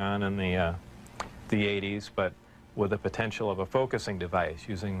working on in the the 80s, but with the potential of a focusing device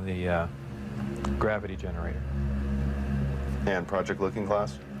using the gravity generator. And Project Looking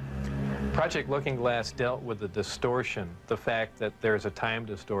Glass? Project Looking Glass dealt with the distortion, the fact that there's a time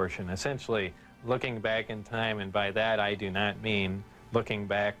distortion, essentially looking back in time, and by that I do not mean looking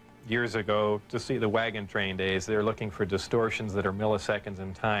back years ago to see the wagon train days. They're looking for distortions that are milliseconds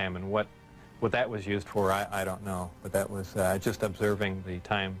in time, and what that was used for, I don't know, but that was just observing the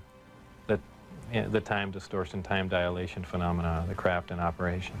time, the time distortion, time dilation phenomena of the craft in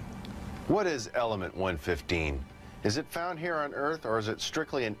operation. What is element 115? Is it found here on Earth, or is it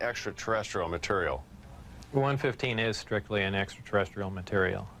strictly an extraterrestrial material? 115 is strictly an extraterrestrial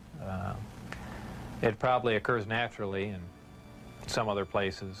material. It probably occurs naturally in some other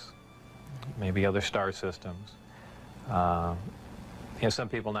places, maybe other star systems. You know, some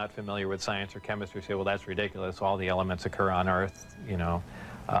people not familiar with science or chemistry say, well, that's ridiculous, all the elements occur on Earth, you know.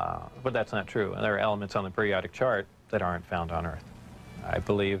 But that's not true. There are elements on the periodic chart that aren't found on Earth. I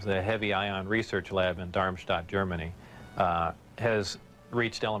believe the Heavy Ion Research Lab in Darmstadt, Germany, has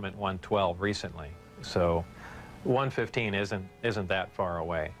reached element 112 recently. So 115 isn't that far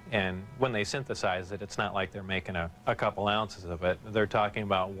away. And when they synthesize it, it's not like they're making a couple ounces of it. They're talking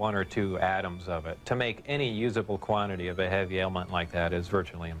about 1 or 2 atoms of it. To make any usable quantity of a heavy element like that is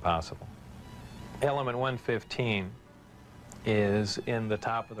virtually impossible. Element 115 is in the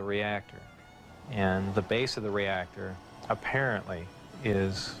top of the reactor. And the base of the reactor apparently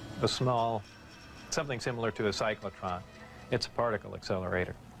is a small, something similar to a cyclotron. It's a particle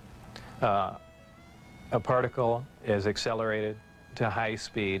accelerator. A particle is accelerated to high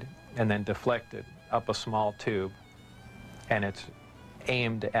speed and then deflected up a small tube, and it's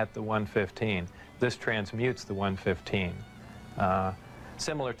aimed at the 115. This transmutes the 115,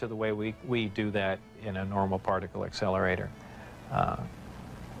 similar to the way we do that in a normal particle accelerator.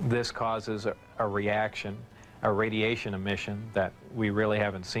 This causes a reaction, a radiation emission that we really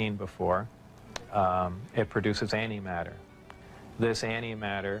haven't seen before. It produces antimatter. This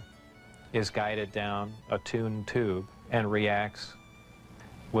antimatter is guided down a tuned tube and reacts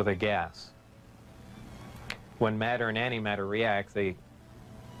with a gas. When matter and antimatter react, they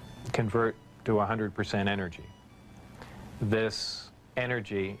convert to 100% energy. This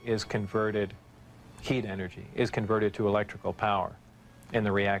energy is converted, heat energy, is converted to electrical power in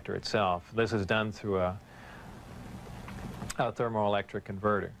the reactor itself. This is done through a thermoelectric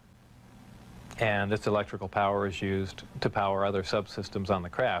converter. And this electrical power is used to power other subsystems on the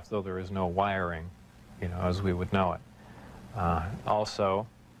craft, though there is no wiring, you know, as we would know it. Also,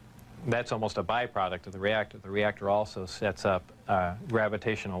 that's almost a byproduct of the reactor. The reactor also sets up a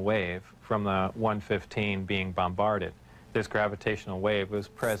gravitational wave from the 115 being bombarded. This gravitational wave was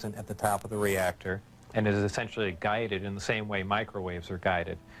present at the top of the reactor and is essentially guided in the same way microwaves are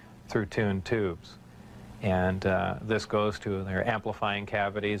guided, through tuned tubes. And this goes to their amplifying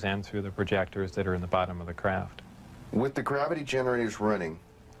cavities and through the projectors that are in the bottom of the craft. With the gravity generators running,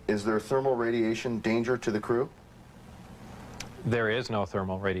 is there thermal radiation danger to the crew? There is no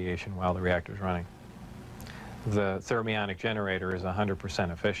thermal radiation while the reactor is running. The thermionic generator is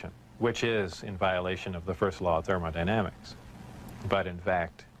 100% efficient, which is in violation of the first law of thermodynamics. But in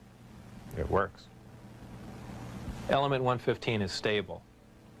fact, it works. Element 115 is stable.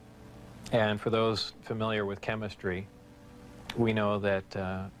 And for those familiar with chemistry, we know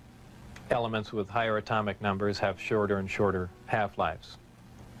that elements with higher atomic numbers have shorter and shorter half-lives.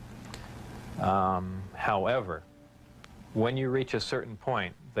 However, when you reach a certain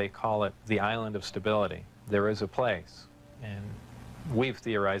point, they call it the island of stability. There is a place, and we've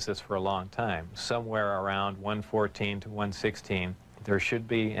theorized this for a long time, somewhere around 114 to 116, there should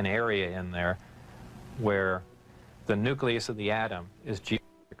be an area in there where the nucleus of the atom is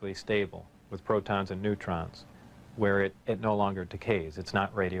geometrically stable with protons and neutrons, where it no longer decays. It's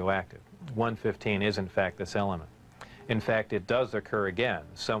not radioactive. 115 is in fact this element. In fact, it does occur again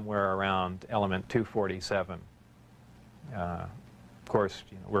somewhere around element 247. Of course,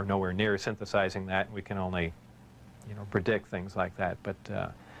 you know, we're nowhere near synthesizing that. We can only, you know, predict things like that. But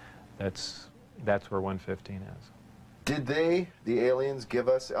that's where 115 is. Did they, the aliens, give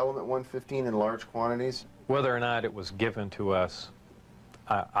us element 115 in large quantities? Whether or not it was given to us,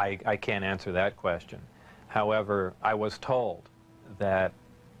 I can't answer that question. However, I was told that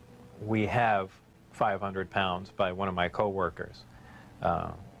we have 500 pounds by one of my co-workers.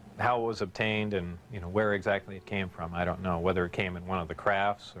 How it was obtained and, you know, where exactly it came from, I don't know. Whether it came in one of the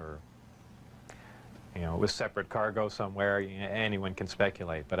crafts or, you know, it was separate cargo somewhere. Anyone can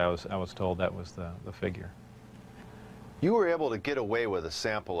speculate, but I was told that was the figure. You were able to get away with a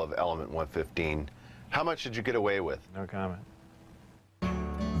sample of element 115. How much did you get away with? No comment.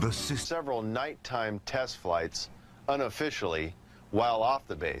 Several nighttime test flights, unofficially, while off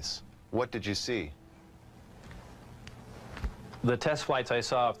the base. What did you see? The test flights I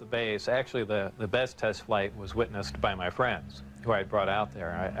saw off the base, actually the best test flight was witnessed by my friends who I had brought out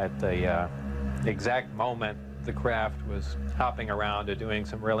there. At the exact moment the craft was hopping around and doing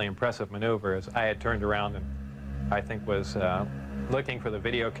some really impressive maneuvers, I had turned around and I think was looking for the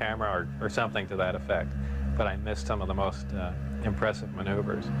video camera or something to that effect. But I missed some of the most impressive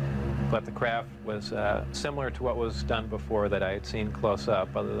maneuvers. But the craft was similar to what was done before that I had seen close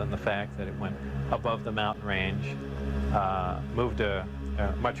up, other than the fact that it went above the mountain range, moved a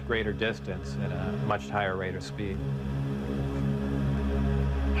much greater distance at a much higher rate of speed.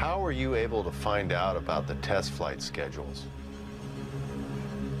 How were you able to find out about the test flight schedules?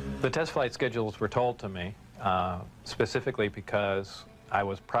 The test flight schedules were told to me specifically because I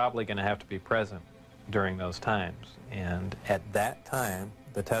was probably going to have to be present during those times. And at that time,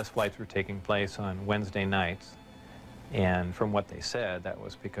 the test flights were taking place on Wednesday nights. And from what they said, that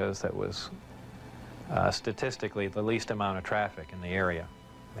was because that was statistically the least amount of traffic in the area.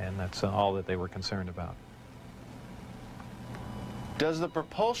 And that's all that they were concerned about. Does the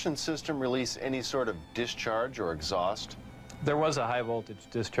propulsion system release any sort of discharge or exhaust? There was a high voltage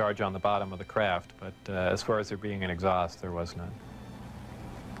discharge on the bottom of the craft, but as far as there being an exhaust, there was none.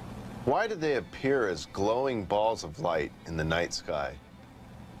 Why do they appear as glowing balls of light in the night sky?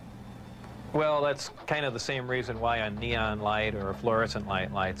 Well, that's kind of the same reason why a neon light or a fluorescent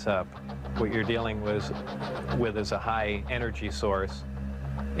light lights up. What you're dealing with is a high energy source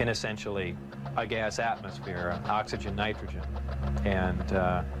in essentially a gas atmosphere, oxygen, nitrogen.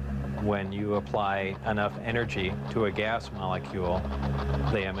 And when you apply enough energy to a gas molecule,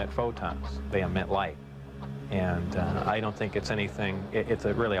 they emit photons, they emit light. And I don't think it's anything, it's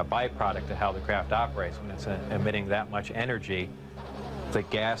really a byproduct of how the craft operates. When it's emitting that much energy, the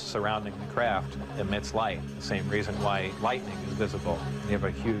gas surrounding the craft emits light, the same reason why lightning is visible. You have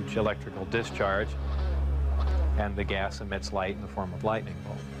a huge electrical discharge, and the gas emits light in the form of lightning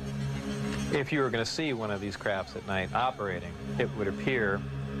bolt. If you were going to see one of these crafts at night operating, it would appear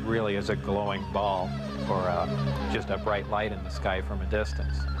really as a glowing ball or just a bright light in the sky from a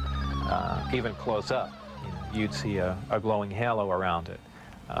distance. Even close up, you'd see a glowing halo around it.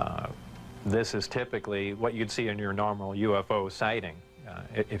 This is typically what you'd see in your normal UFO sighting,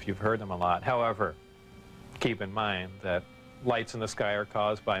 if you've heard them a lot. However, keep in mind that lights in the sky are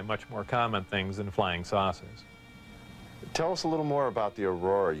caused by much more common things than flying saucers. Tell us a little more about the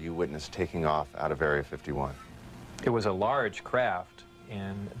aurora you witnessed taking off out of Area 51. It was a large craft,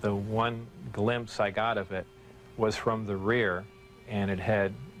 and the one glimpse I got of it was from the rear, and it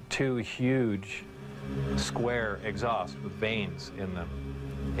had two huge square exhausts with vanes in them.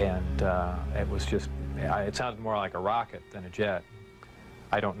 And it was just, it sounded more like a rocket than a jet.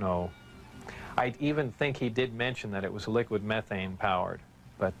 I don't know. I even think he did mention that it was liquid methane powered,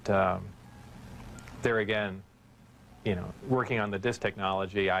 but there again, you know, working on the disk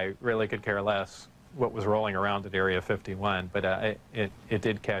technology, I really could care less what was rolling around at Area 51, but it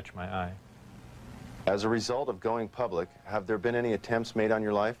did catch my eye. As a result of going public, have there been any attempts made on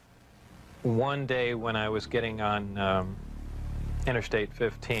your life? One day when I was getting on Interstate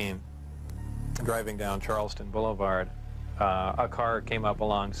 15, driving down Charleston Boulevard, a car came up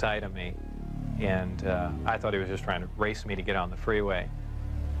alongside of me, and I thought he was just trying to race me to get on the freeway.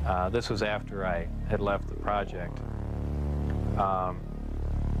 This was after I had left the project.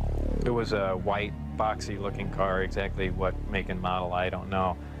 It was a white, boxy-looking car. Exactly what make and model, I don't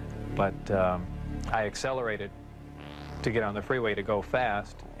know. But I accelerated to get on the freeway to go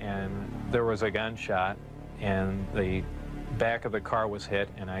fast, and there was a gunshot, and the back of the car was hit,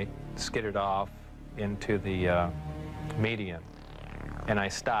 and I skidded off into the median. And I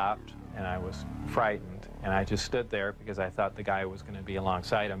stopped, and I was frightened, and I just stood there because I thought the guy was going to be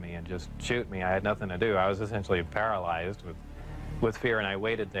alongside of me and just shoot me. I had nothing to do. I was essentially paralyzed with fear, and I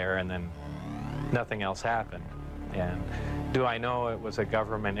waited there, and then nothing else happened. And do I know it was a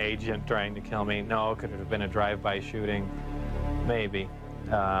government agent trying to kill me? No. Could it have been a drive-by shooting? Maybe.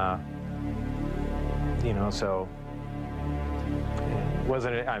 You know, so it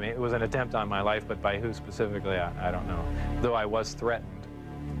wasn't, I mean, it was an attempt on my life, but by who specifically, I don't know. Though I was threatened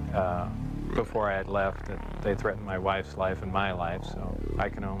before I had left, that they threatened my wife's life and my life, so I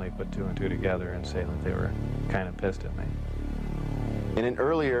can only put two and two together and say that they were kind of pissed at me. In an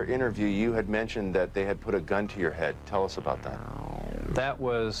earlier interview, you had mentioned that they had put a gun to your head. Tell us about that. That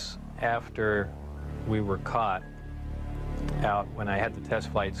was after we were caught out when I had the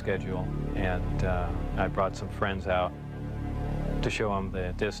test flight schedule, and I brought some friends out to show them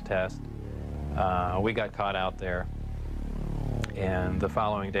the disc test. We got caught out there, And the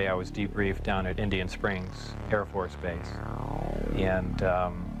following day I was debriefed down at Indian Springs Air Force Base. And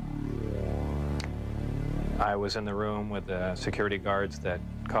I was in the room with the security guards that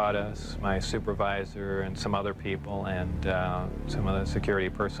caught us, my supervisor and some other people, and some of the security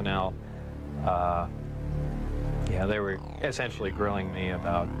personnel. Yeah, they were essentially grilling me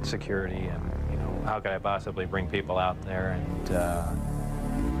about security and, you know, how could I possibly bring people out there. And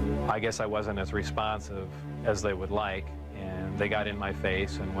I guess I wasn't as responsive as they would like, and they got in my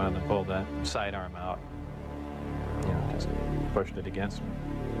face, and one of them pulled the sidearm out, you know, just pushed it against me.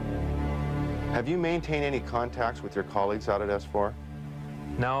 Have you maintained any contacts with your colleagues out at S4?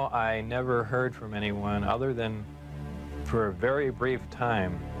 No, I never heard from anyone other than for a very brief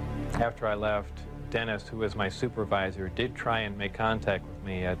time after I left. Dennis, who was my supervisor, did try and make contact with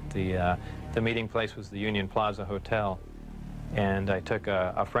me at the meeting place was the Union Plaza Hotel, and I took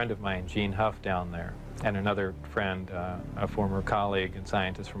a friend of mine, Gene Huff, down there, and another friend, a former colleague and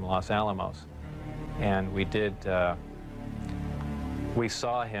scientist from Los Alamos, and we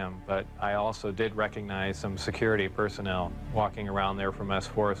saw him, but I also did recognize some security personnel walking around there from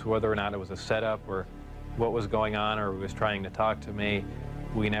S4, so whether or not it was a setup or what was going on or he was trying to talk to me,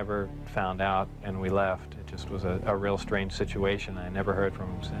 we never found out, and we left. It just was a real strange situation. I never heard from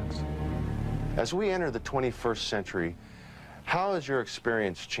him since. As we enter the 21st century, how has your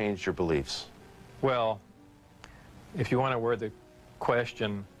experience changed your beliefs? Well, if you want to word the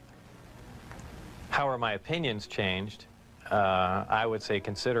question, how are my opinions changed? I would say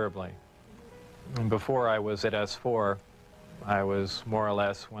considerably. And before I was at S4, I was more or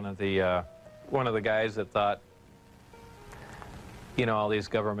less one of the guys that thought, you know, all these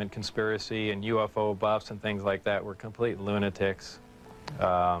government conspiracy and UFO buffs and things like that were complete lunatics.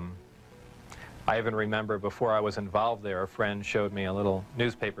 I even remember before I was involved there, a friend showed me a little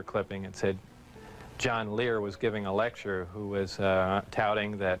newspaper clipping and said John Lear was giving a lecture who was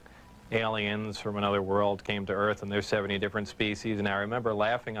touting that aliens from another world came to Earth and there's 70 different species. And I remember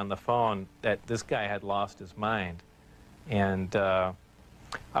laughing on the phone that this guy had lost his mind. And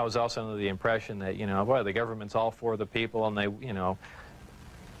I was also under the impression that, you know, boy, the government's all for the people, and they, you know,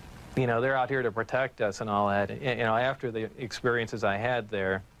 they're out here to protect us and all that. You know, after the experiences I had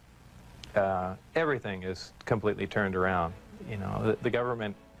there, everything is completely turned around. You know, the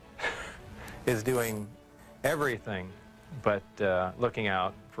government is doing everything but looking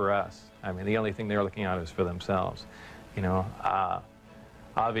out for us. I mean, the only thing they're looking out is for themselves. You know,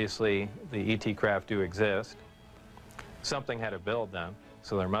 obviously the ET craft do exist. Something had to build them.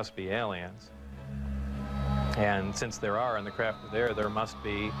 So there must be aliens. And since there are, and the craft are there must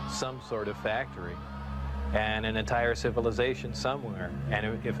be some sort of factory and an entire civilization somewhere.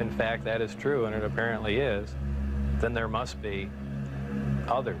 And if in fact that is true, and it apparently is, then there must be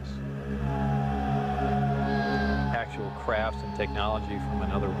others. Actual crafts and technology from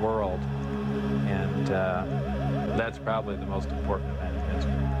another world. And that's probably the most important event in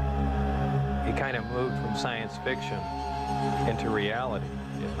history. It kind of moved from science fiction into reality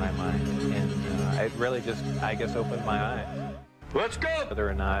in my mind, and it really just, I guess, opened my eyes. Let's go! Whether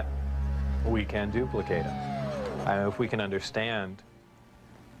or not we can duplicate it. If we can understand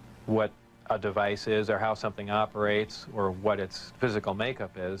what a device is or how something operates or what its physical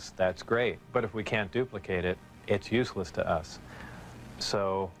makeup is, that's great. But if we can't duplicate it, it's useless to us.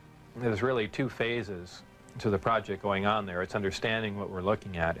 So there's really two phases to the project going on there. It's understanding what we're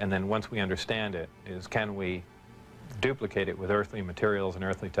looking at, and then once we understand it, is can we duplicate it with earthly materials and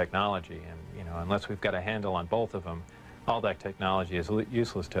earthly technology. And, you know, unless we've got a handle on both of them, all that technology is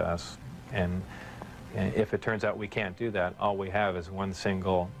useless to us. And if it turns out we can't do that, all we have is one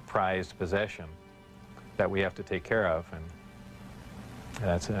single prized possession that we have to take care of, and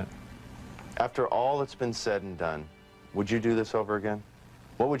that's it. After all that's been said and done, would you do this over again?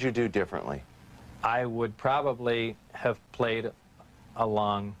 What would you do differently? I would probably have played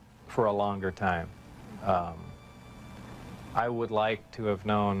along for a longer time. I would like to have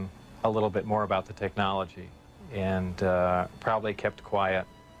known a little bit more about the technology, and probably kept quiet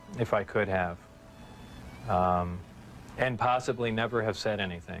if I could have, and possibly never have said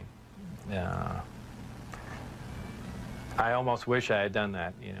anything. I almost wish I had done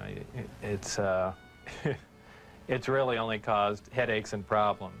that. You know, it's really only caused headaches and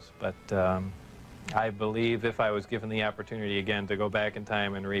problems, but I believe if I was given the opportunity again to go back in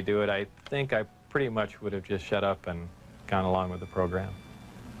time and redo it, I think I pretty much would have just shut up and gone along with the program.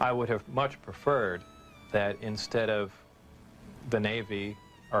 I would have much preferred that instead of the Navy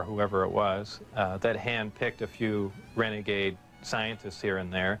or whoever it was that hand-picked a few renegade scientists here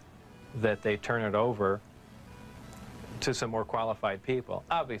and there, that they turn it over to some more qualified people.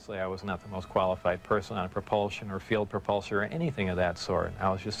 Obviously, I was not the most qualified person on propulsion or field propulsion or anything of that sort. I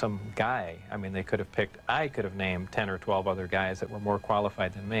was just some guy. I mean, they could have picked, I could have named 10 or 12 other guys that were more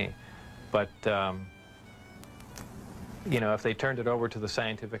qualified than me. But, you know, if they turned it over to the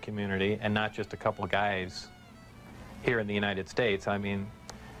scientific community and not just a couple guys here in the United States, I mean,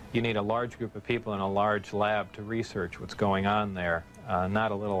 you need a large group of people in a large lab to research what's going on there,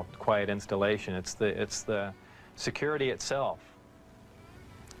 not a little quiet installation. It's the security itself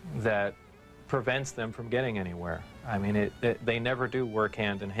that prevents them from getting anywhere. I mean, they never do work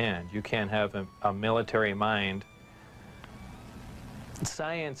hand in hand. You can't have a military mind.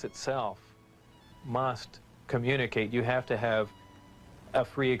 Science itself must communicate. You have to have a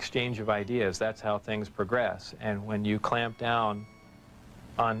free exchange of ideas. That's how things progress. And when you clamp down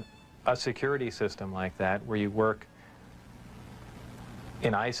on a security system like that, where you work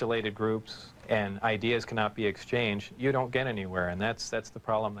in isolated groups and ideas cannot be exchanged, you don't get anywhere, and that's the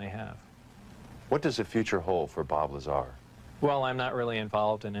problem they have. What does the future hold for Bob Lazar? Well, I'm not really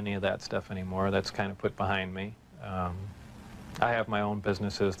involved in any of that stuff anymore. That's kind of put behind me. I have my own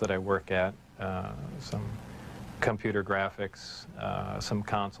businesses that I work at, some computer graphics, some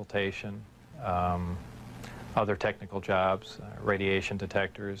consultation, other technical jobs, radiation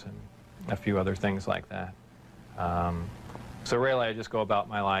detectors, and a few other things like that. So really, I just go about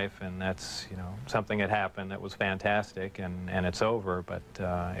my life, and that's, you know, something that happened that was fantastic, and it's over, but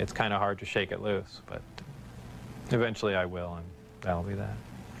it's kind of hard to shake it loose. But eventually I will, and that'll be that.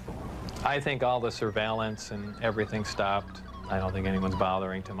 I think all the surveillance and everything stopped. I don't think anyone's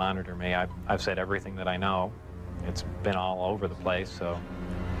bothering to monitor me. I've said everything that I know. It's been all over the place, so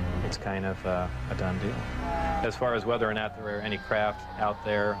it's kind of a done deal. As far as whether or not there are any craft out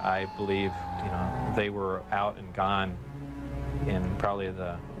there, I believe, you know, they were out and gone in probably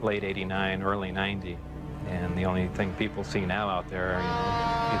the late '89, early '90, and the only thing people see now out there are, you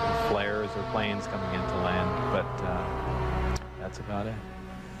know, either flares or planes coming into land, but that's about it.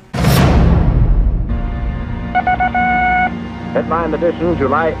 Headline edition,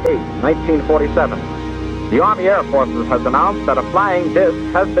 July 8, 1947. The Army Air Forces has announced that a flying disc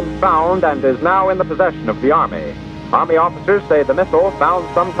has been found and is now in the possession of the Army. Army officers say the missile, found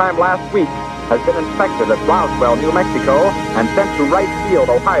sometime last week, has been inspected at Roswell, New Mexico, and sent to Wright Field,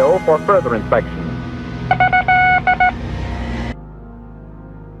 Ohio, for further inspection.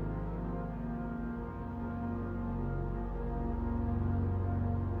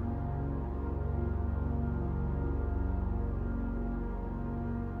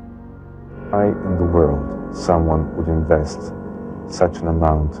 Why in the world someone would invest such an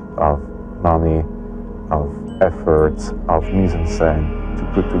amount of money, of effort, of mise-en-scène to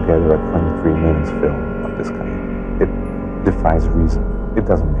put together a 23-minute film of this kind? It defies reason. It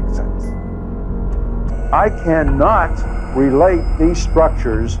doesn't make sense. I cannot relate these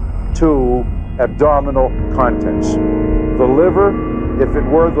structures to abdominal contents. The liver, if it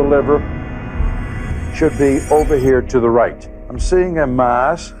were the liver, should be over here to the right. I'm seeing a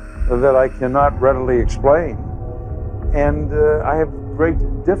mass that I cannot readily explain, and I have great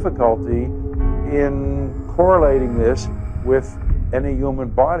difficulty in correlating this with any human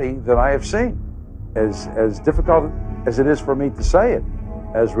body that I have seen. As difficult as it is for me to say it,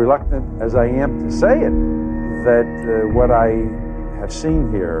 as reluctant as I am to say it, that what I have seen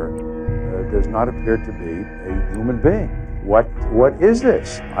here does not appear to be a human being. What is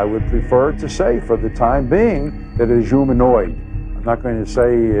this? I would prefer to say, for the time being, that it is humanoid. I'm not going to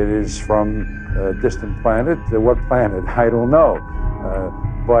say it is from a distant planet. What planet? I don't know.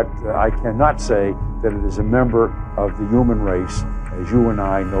 But I cannot say that it is a member of the human race as you and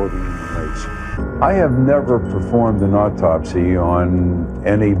I know the human race. I have never performed an autopsy on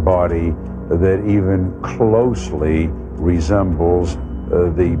any body that even closely resembles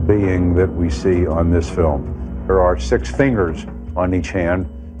the being that we see on this film. There are 6 fingers on each hand,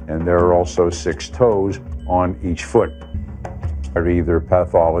 and there are also 6 toes on each foot. They're either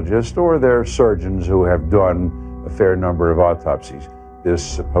pathologists or they're surgeons who have done a fair number of autopsies. This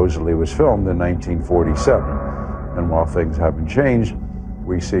supposedly was filmed in 1947, and while things haven't changed,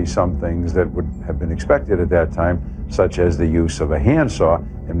 we see some things that would have been expected at that time, such as the use of a handsaw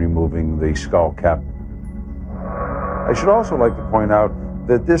in removing the skull cap. I should also like to point out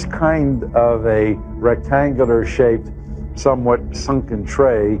that this kind of a rectangular-shaped, somewhat sunken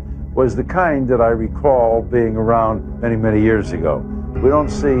tray was the kind that I recall being around many, many years ago. We don't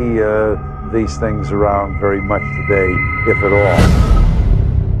see these things around very much today, if at all.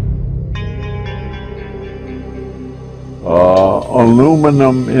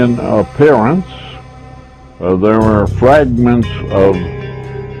 Aluminum in appearance. There were fragments of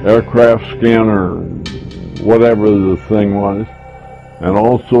aircraft skin or whatever the thing was, and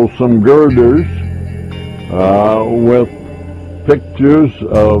also some girders with pictures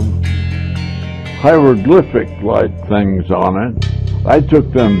of hieroglyphic-like things on it. I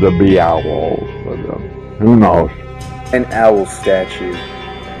took them to be owls, but who knows? An owl statue.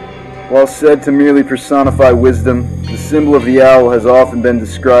 While said to merely personify wisdom, the symbol of the owl has often been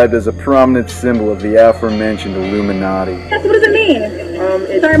described as a prominent symbol of the aforementioned Illuminati. What does it mean?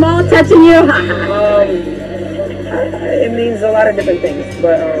 Sorry, I'm all touching you. It means a lot of different things,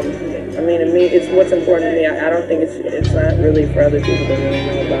 but I mean, it's what's important to me. I don't think it's not really for other people to really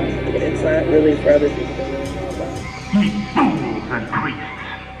know about. It's not really for other people to really know about. Ye fools and priests!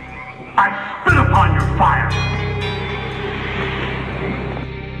 I spit upon your fire!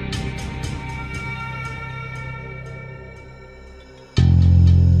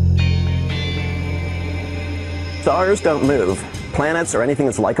 Stars don't move. Planets or anything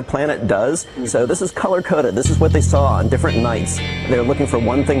that's like a planet does. So this is color-coded. This is what they saw on different nights. They're looking for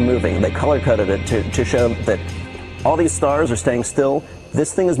one thing moving. They color-coded it to show that all these stars are staying still.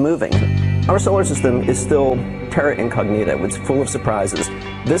 This thing is moving. Our solar system is still terra incognita. It's full of surprises.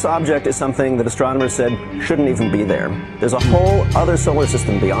 This object is something that astronomers said shouldn't even be there. There's a whole other solar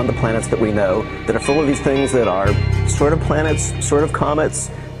system beyond the planets that we know that are full of these things that are sort of planets, sort of comets.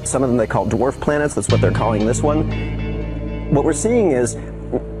 Some of them they call dwarf planets. That's what they're calling this one. What we're seeing is,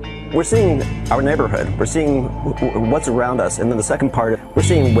 we're seeing our neighborhood. We're seeing what's around us. And then the second part, we're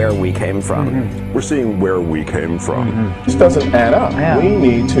seeing where we came from. We're seeing where we came from. This doesn't add up. Yeah. We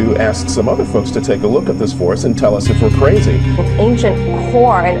need to ask some other folks to take a look at this for us and tell us if we're crazy. Ancient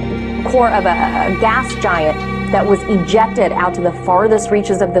core of a gas giant that was ejected out to the farthest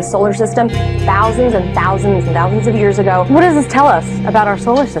reaches of the solar system thousands and thousands and thousands of years ago. What does this tell us about our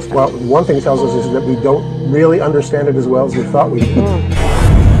solar system? Well, one thing it tells us is that we don't really understand it as well as we thought we did.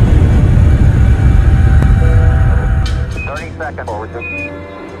 30 seconds forward.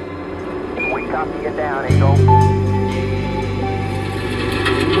 We copy you down, Eagle.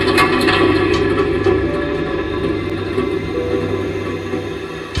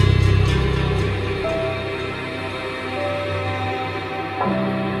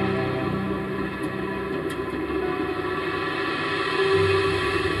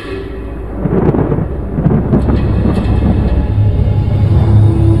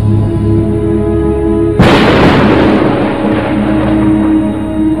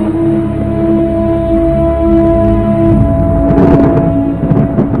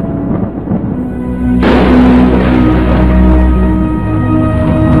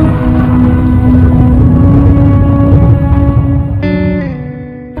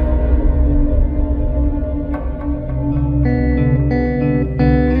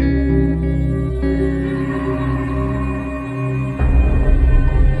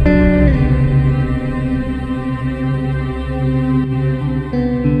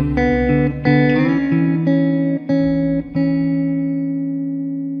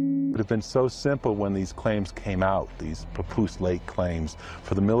 So simple when these claims came out, these Papoose Lake claims,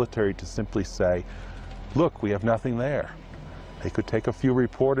 for the military to simply say, look, we have nothing there. They could take a few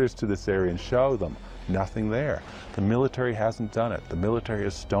reporters to this area and show them nothing there. The military hasn't done it. The military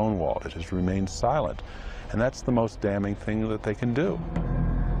has stonewalled. It has remained silent. And that's the most damning thing that they can do.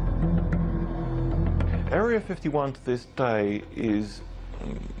 Area 51 to this day is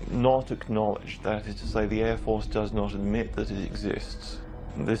not acknowledged. That is to say, the Air Force does not admit that it exists.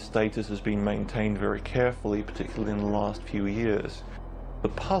 This status has been maintained very carefully, particularly in the last few years. The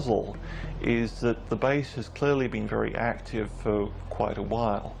puzzle is that the base has clearly been very active for quite a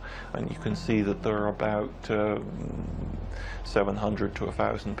while, and you can see that there are about 700 to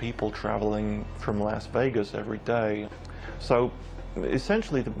 1,000 people traveling from Las Vegas every day. So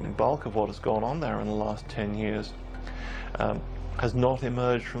essentially the bulk of what has gone on there in the last 10 years has not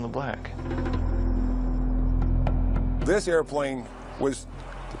emerged from the black. This airplane was,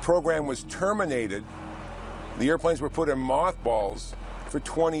 the program was terminated. The airplanes were put in mothballs for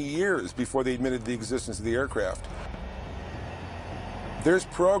 20 years before they admitted the existence of the aircraft. There's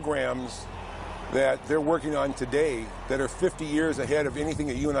programs that they're working on today that are 50 years ahead of anything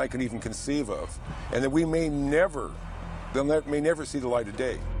that you and I can even conceive of, and that we may never, may never see the light of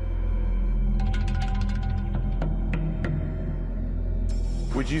day.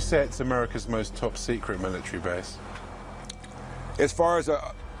 Would you say it's America's most top secret military base? As far as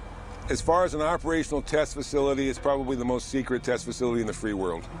an operational test facility, it's probably the most secret test facility in the free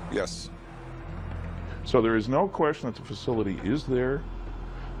world, yes. So there is no question that the facility is there.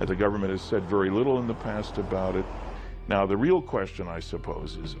 The government has said very little in the past about it. Now, the real question, I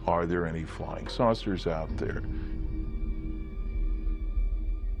suppose, is, are there any flying saucers out there?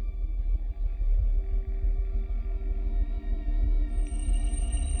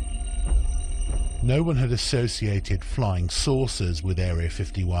 No one had associated flying saucers with Area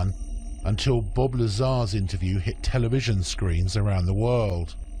 51 until Bob Lazar's interview hit television screens around the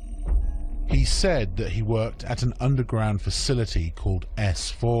world. He said that he worked at an underground facility called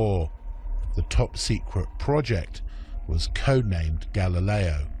S4. The top-secret project was codenamed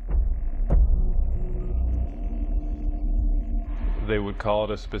Galileo. They would call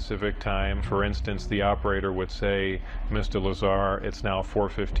it a specific time. For instance, the operator would say, "Mr. Lazar, it's now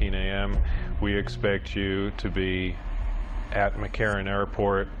 4:15 a.m. We expect you to be at McCarran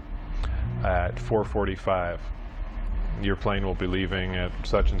Airport at 4:45. Your plane will be leaving at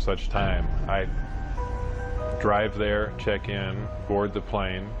such and such time." I'd drive there, check in, board the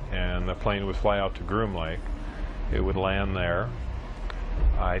plane, and the plane would fly out to Groom Lake. It would land there.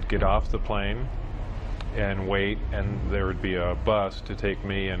 I'd get off the plane and wait, and there would be a bus to take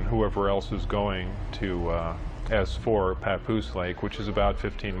me and whoever else is going to S4, Papoose Lake, which is about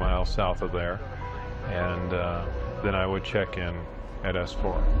 15 miles south of there. And then I would check in at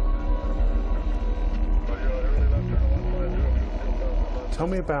S4. Tell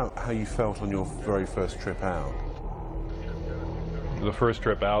me about how you felt on your very first trip out. The first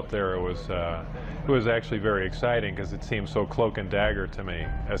trip out there it was actually very exciting because it seemed so cloak and dagger to me,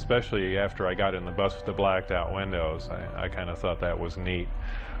 especially after I got in the bus with the blacked out windows. I kind of thought that was neat.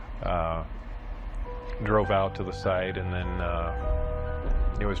 Drove out to the site, and then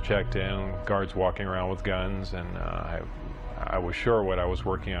it was checked in, guards walking around with guns, and I was sure what I was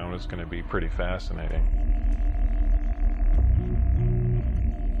working on was going to be pretty fascinating.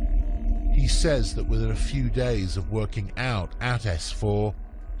 He says that within a few days of working out at S4,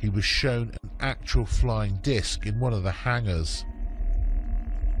 he was shown an actual flying disc in one of the hangars.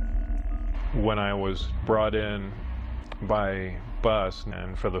 When I was brought in by bus,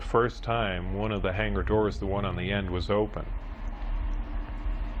 and for the first time, one of the hangar doors, the one on the end, was open.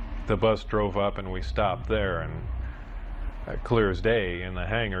 The bus drove up and we stopped there, and clear as day in the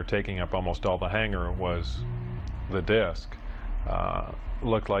hangar, taking up almost all the hangar, was the disc.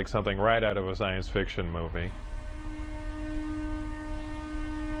 Looked like something right out of a science fiction movie.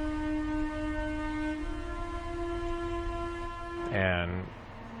 And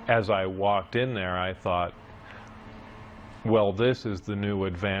as I walked in there, I thought, well, this is the new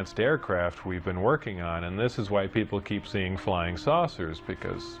advanced aircraft we've been working on, and this is why people keep seeing flying saucers,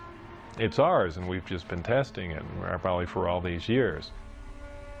 because it's ours, and we've just been testing it, probably for all these years.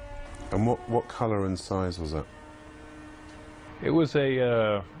 And what color and size was it? It was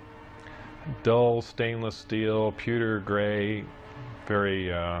a dull stainless steel, pewter gray,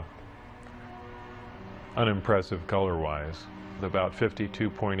 very unimpressive color-wise. About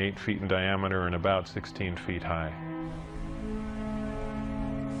 52.8 feet in diameter and about 16 feet high.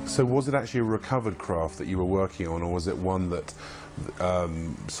 So was it actually a recovered craft that you were working on, or was it one that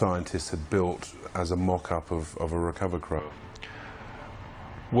scientists had built as a mock-up of a recovered craft?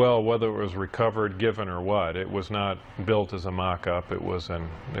 Well, whether it was recovered, given, or what, it was not built as a mock-up. It was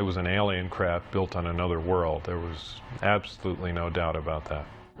an alien craft built on another world. There was absolutely no doubt about that.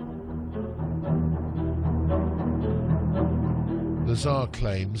 Lazar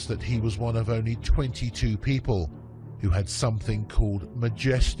claims that he was one of only 22 people who had something called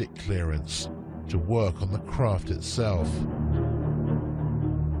majestic clearance to work on the craft itself.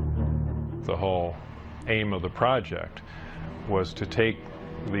 The whole aim of the project was to take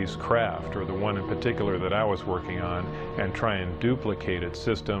these craft, or the one in particular that I was working on, and try and duplicate its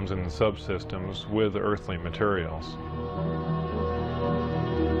systems and subsystems with earthly materials.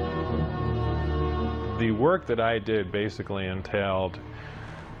 The work that I did basically entailed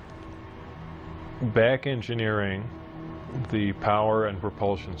back engineering the power and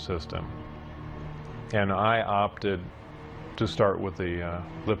propulsion system, and I opted to start with the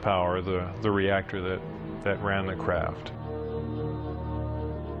power, the reactor that ran the craft.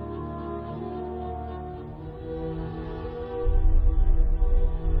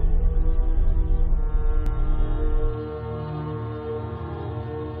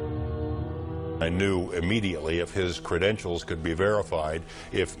 I knew immediately if his credentials could be verified,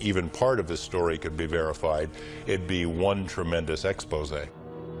 if even part of his story could be verified, it'd be one tremendous expose.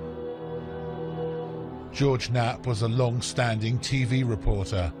 George Knapp was a long-standing TV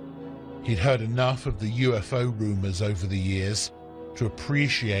reporter. He'd heard enough of the UFO rumors over the years to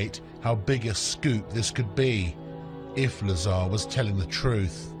appreciate how big a scoop this could be if Lazar was telling the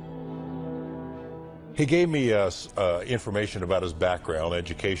truth. He gave me information about his background,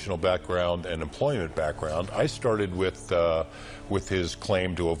 educational background and employment background. I started with his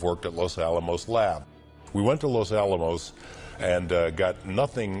claim to have worked at Los Alamos Lab. We went to Los Alamos and got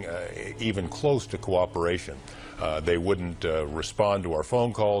nothing even close to cooperation. They wouldn't respond to our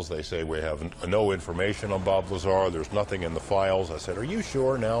phone calls. They say we have no information on Bob Lazar. There's nothing in the files. I said, are you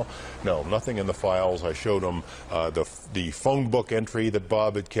sure now? No, nothing in the files. I showed them the phone book entry that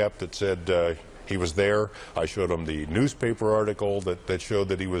Bob had kept that said he was there. I showed him the newspaper article that showed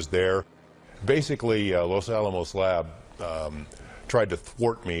that he was there. Basically, Los Alamos Lab tried to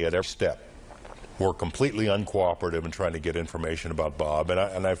thwart me at every step. Were completely uncooperative in trying to get information about Bob,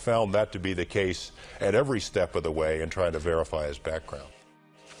 and I found that to be the case at every step of the way in trying to verify his background.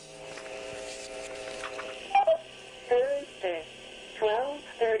 Thursday,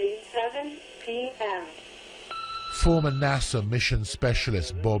 12:37 p.m. Former NASA mission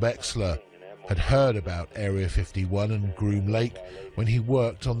specialist Bob Exler had heard about Area 51 and Groom Lake when he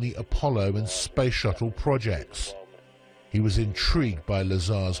worked on the Apollo and Space Shuttle projects. He was intrigued by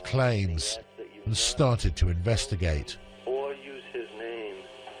Lazar's claims and started to investigate. Or use his name.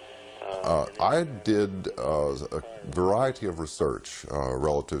 I did a variety of research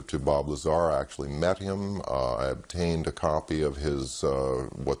relative to Bob Lazar. I actually met him. I obtained a copy of his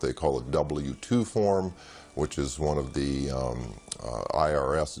what they call a W-2 form, which is one of the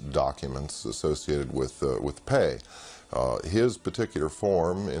IRS documents associated with pay. His particular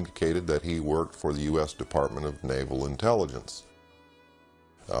form indicated that he worked for the U.S. Department of Naval Intelligence.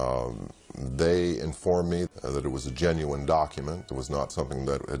 They informed me that it was a genuine document. It was not something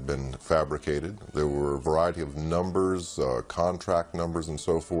that had been fabricated. There were a variety of numbers, contract numbers and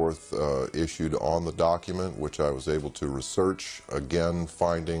so forth issued on the document, which I was able to research, again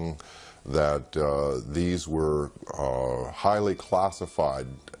finding that these were highly classified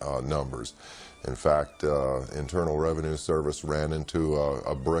numbers. In fact, Internal Revenue Service ran into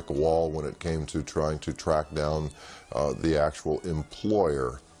a brick wall when it came to trying to track down the actual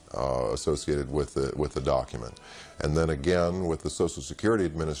employer associated with the document. And then again, with the Social Security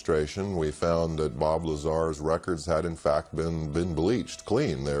Administration, we found that Bob Lazar's records had in fact been bleached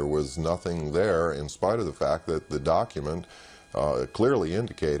clean. There was nothing there, in spite of the fact that the document clearly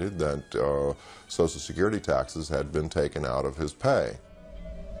indicated that Social Security taxes had been taken out of his pay.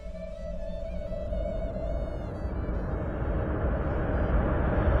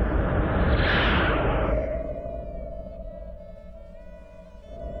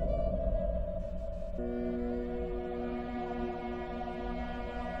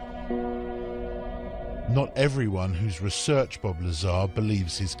 Not everyone who's researched Bob Lazar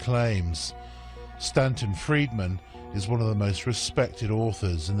believes his claims. Stanton Friedman is one of the most respected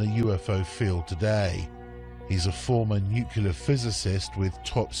authors in the UFO field today. He's a former nuclear physicist with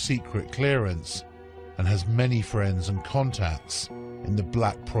top secret clearance and has many friends and contacts in the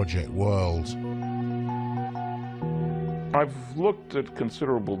Black Project world. I've looked at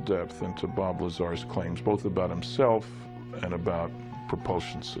considerable depth into Bob Lazar's claims, both about himself and about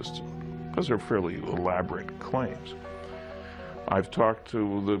propulsion system. Those are fairly elaborate claims. I've talked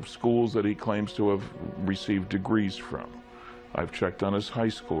to the schools that he claims to have received degrees from. I've checked on his high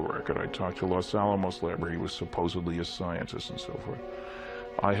school record. I talked to Los Alamos Lab where he was supposedly a scientist and so forth.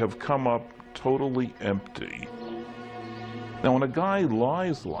 I have come up totally empty. Now, when a guy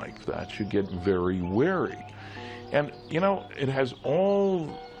lies like that, you get very wary. And, you know, it has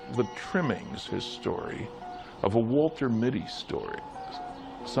all the trimmings, his story, of a Walter Mitty story.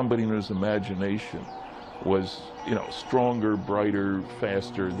 Somebody whose imagination was, you know, stronger, brighter,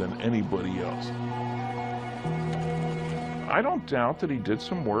 faster than anybody else. I don't doubt that he did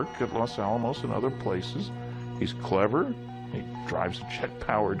some work at Los Alamos and other places. He's clever. He drives a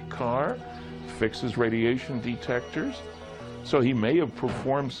jet-powered car, fixes radiation detectors. So he may have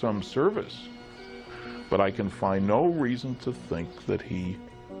performed some service. But I can find no reason to think that he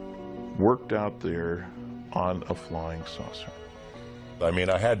worked out there on a flying saucer. I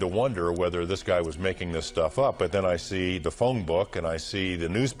mean, I had to wonder whether this guy was making this stuff up, but then I see the phone book and I see the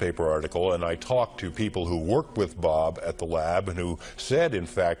newspaper article, and I talked to people who worked with Bob at the lab and who said, in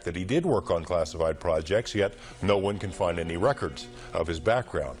fact, that he did work on classified projects, yet no one can find any records of his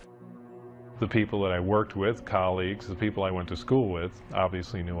background. The people that I worked with, colleagues, the people I went to school with,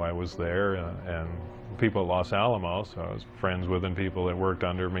 obviously knew I was there, and people at Los Alamos, I was friends with, and people that worked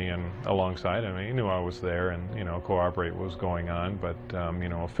under me and alongside of me knew I was there and, you know, cooperate what was going on. But, you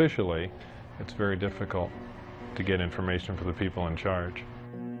know, officially, it's very difficult to get information for the people in charge.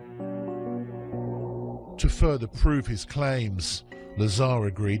 To further prove his claims, Lazar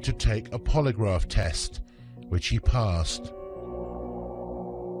agreed to take a polygraph test, which he passed.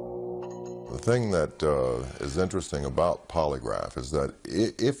 The thing that is interesting about polygraph is that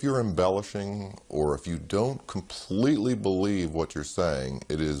if you're embellishing or if you don't completely believe what you're saying,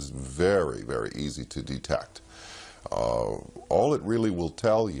 it is very, very easy to detect. All it really will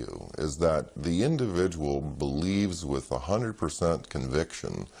tell you is that the individual believes with 100%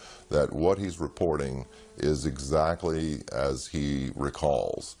 conviction that what he's reporting is exactly as he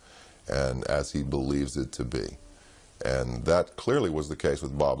recalls and as he believes it to be. And that clearly was the case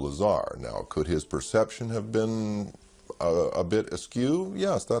with Bob Lazar. Now, could his perception have been a bit askew?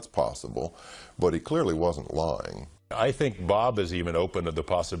 Yes, that's possible, but he clearly wasn't lying. I think Bob is even open to the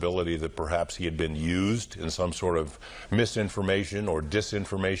possibility that perhaps he had been used in some sort of misinformation or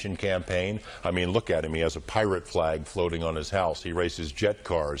disinformation campaign. I mean, look at him. He has a pirate flag floating on his house. He races jet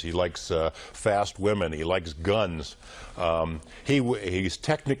cars. He likes fast women. He likes guns. He's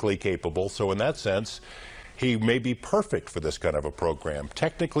technically capable, so in that sense, he may be perfect for this kind of a program.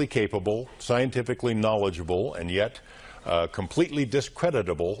 Technically capable, scientifically knowledgeable, and yet completely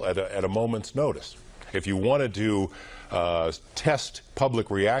discreditable at a moment's notice. If you wanted to test public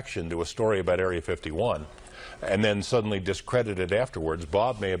reaction to a story about Area 51 and then suddenly discredit it afterwards,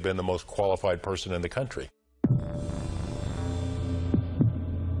 Bob may have been the most qualified person in the country.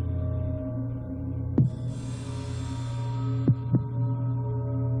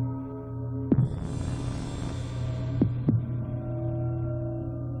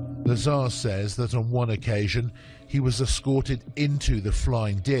 Lazar says that on one occasion he was escorted into the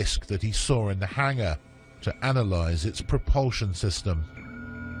flying disc that he saw in the hangar to analyze its propulsion system.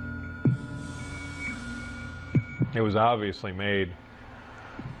 It was obviously made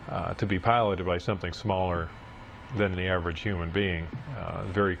to be piloted by something smaller than the average human being,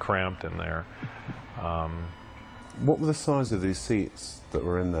 very cramped in there. What were the size of these seats that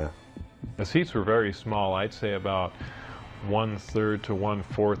were in there? The seats were very small. I'd say about 1/3 to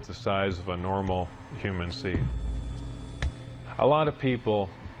 1/4 the size of a normal human seat. A lot of people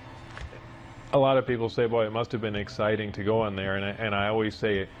say, boy, it must have been exciting to go in there, and I always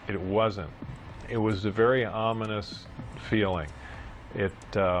say it wasn't. It was a very ominous feeling.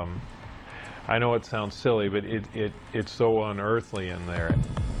 I know it sounds silly, but it's so unearthly in there.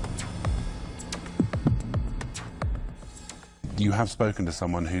 You have spoken to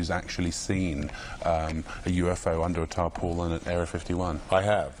someone who's actually seen a UFO under a tarpaulin at Area 51. I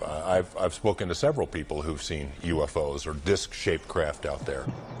have. I've spoken to several people who've seen UFOs or disc-shaped craft out there.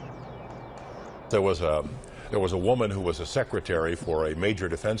 There was a woman who was a secretary for a major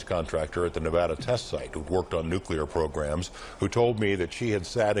defense contractor at the Nevada test site who worked on nuclear programs, who told me that she had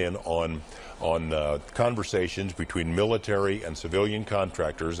sat in on conversations between military and civilian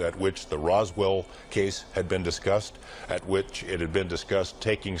contractors at which the Roswell case had been discussed, at which it had been discussed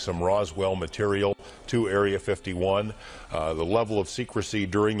taking some Roswell material to Area 51. The level of secrecy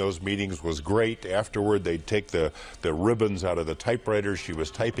during those meetings was great. Afterward, they'd take the ribbons out of the typewriters she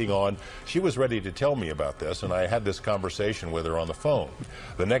was typing on. She was ready to tell me about this, and I had this conversation with her on the phone.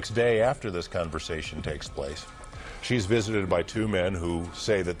 The next day after this conversation takes place, she's visited by two men who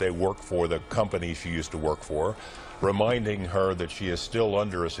say that they work for the company she used to work for, reminding her that she is still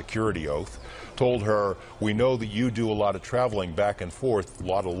under a security oath, told her, we know that you do a lot of traveling back and forth, a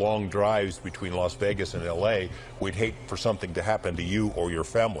lot of long drives between Las Vegas and LA. We'd hate for something to happen to you or your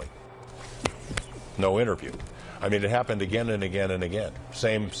family. No interview. I mean, it happened again and again and again.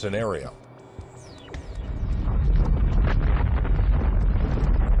 Same scenario.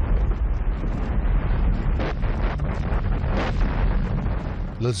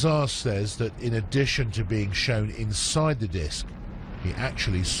 Lazar says that in addition to being shown inside the disc, he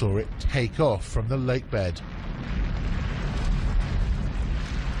actually saw it take off from the lake bed.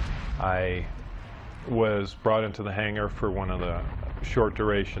 I was brought into the hangar for one of the short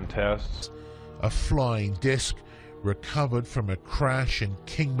duration tests. A flying disc recovered from a crash in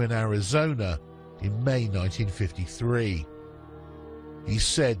Kingman, Arizona in May 1953. He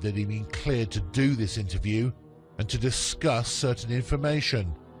said that he'd been cleared to do this interview and to discuss certain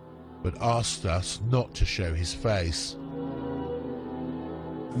information, but asked us not to show his face.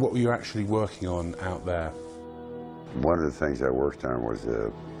 What were you actually working on out there? One of the things I worked on was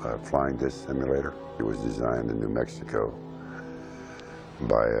a flying disc simulator. It was designed in New Mexico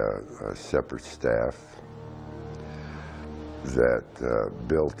by a separate staff that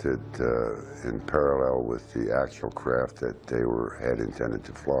built it in parallel with the actual craft that they had intended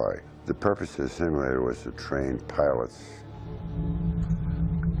to fly. The purpose of the simulator was to train pilots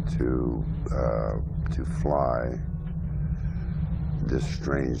to fly this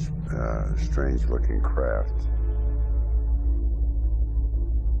strange-looking craft.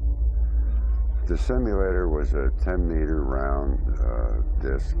 The simulator was a 10-meter round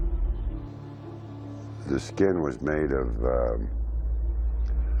disc. The skin was made of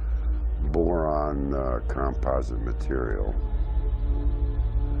boron composite material.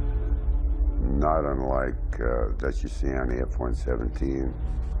 not unlike that you see on the F-117.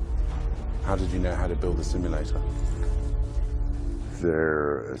 How did you know how to build the simulator?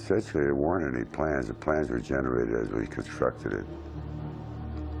 Essentially, there weren't any plans. The plans were generated as we constructed it.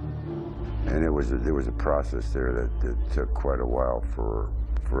 And there was a process there that took quite a while for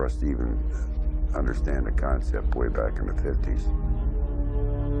us to even understand the concept way back in the 50s.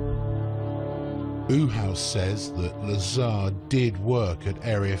 Uhouse says that Lazar did work at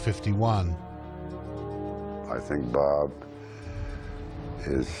Area 51. I think Bob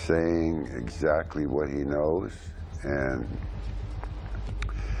is saying exactly what he knows, and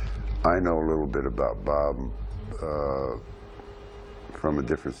I know a little bit about Bob from a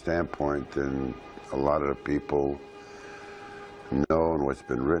different standpoint than a lot of the people know and what's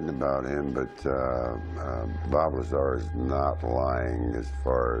been written about him, but Bob Lazar is not lying as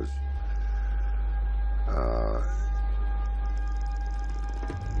far as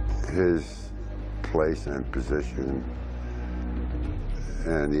his place and position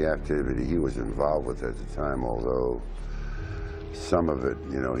and the activity he was involved with at the time, although some of it,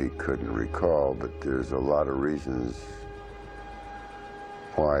 you know, he couldn't recall, but there's a lot of reasons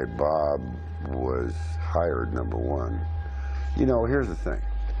why Bob was hired, number one. You know, here's the thing.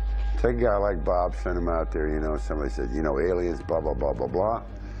 Take a guy like Bob, send him out there, you know, somebody said, you know, aliens, blah, blah, blah, blah, blah.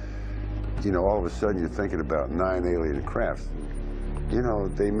 You know, all of a sudden you're thinking about 9 alien crafts. You know,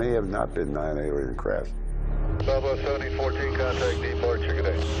 they may have not been 9 alien crafts. Bravo 7014, contact departure, good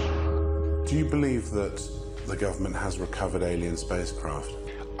day. Do you believe that the government has recovered alien spacecraft?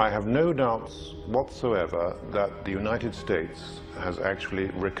 I have no doubts whatsoever that the United States has actually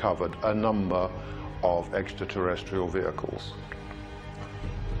recovered a number of extraterrestrial vehicles.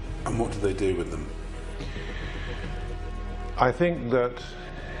 And what do they do with them? I think that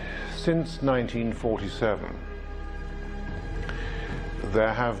since 1947,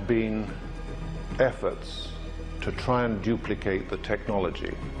 there have been efforts to try and duplicate the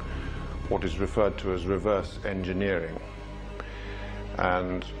technology, what is referred to as reverse engineering.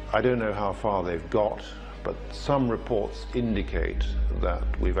 And I don't know how far they've got, but some reports indicate that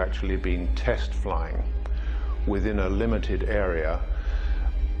we've actually been test flying within a limited area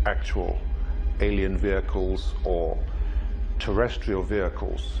actual alien vehicles or terrestrial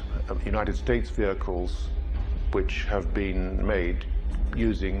vehicles, United States vehicles which have been made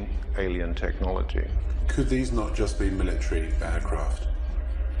using alien technology. Could these not just be military aircraft?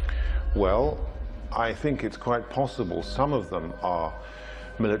 Well, I think it's quite possible some of them are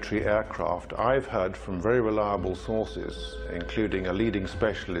military aircraft. I've heard from very reliable sources, including a leading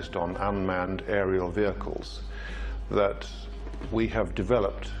specialist on unmanned aerial vehicles, that we have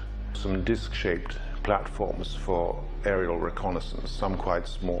developed some disc-shaped platforms for aerial reconnaissance, some quite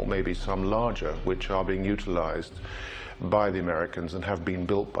small, maybe some larger, which are being utilized by the Americans and have been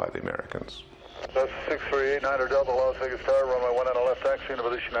built by the Americans. That's 6389 Delta, Las Vegas Tower, runway 1 and a left taxi, in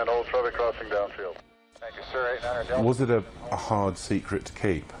position and hold traffic crossing downfield. Thank you, sir. 89 Delta. Was it a hard secret to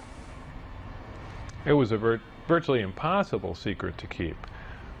keep? It was a virtually impossible secret to keep,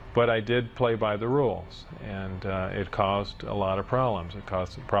 but I did play by the rules, and it caused a lot of problems. It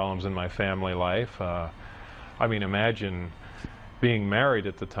caused problems in my family life. I mean, imagine being married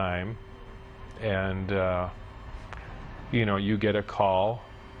at the time, and you know, you get a call,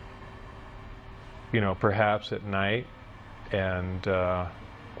 you know, perhaps at night, and a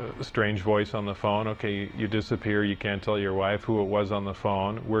strange voice on the phone. Okay, you disappear, you can't tell your wife who it was on the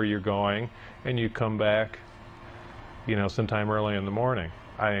phone, where you're going, and you come back, you know, sometime early in the morning.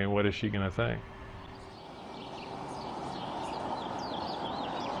 I mean, what is she going to think?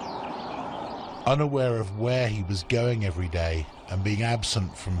 Unaware of where he was going every day and being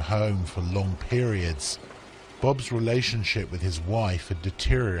absent from home for long periods, Bob's relationship with his wife had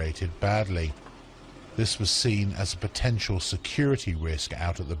deteriorated badly. This was seen as a potential security risk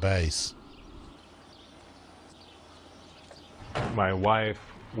out at the base. My wife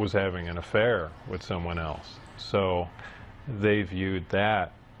was having an affair with someone else, so they viewed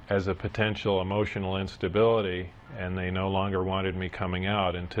that as a potential emotional instability, and they no longer wanted me coming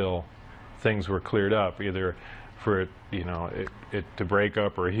out until things were cleared up, either for it, you know, it to break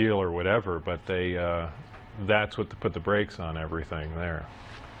up or heal or whatever. But they that's what put the brakes on everything there.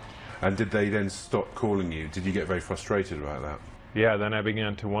 And did they then stop calling you? Did you get very frustrated about that? Yeah, then I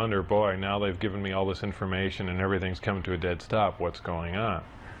began to wonder, boy, now they've given me all this information and everything's come to a dead stop. What's going on?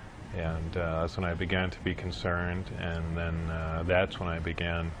 And that's when I began to be concerned, and then that's when I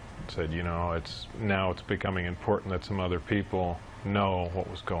said, you know, now it's becoming important that some other people know what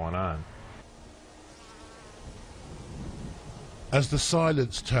was going on. As the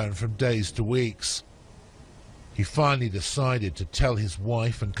silence turned from days to weeks, he He finally decided to tell his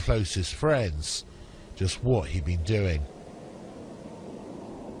wife and closest friends just what he'd been doing.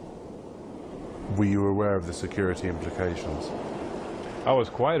 Were you aware of the security implications? I was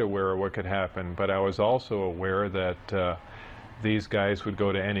quite aware of what could happen, but I was also aware that these guys would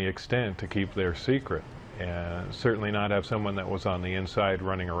go to any extent to keep their secret, and certainly not have someone that was on the inside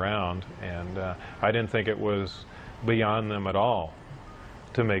running around. And I didn't think it was beyond them at all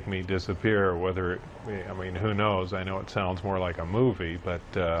to make me disappear. Whether I mean, who knows? I know it sounds more like a movie, but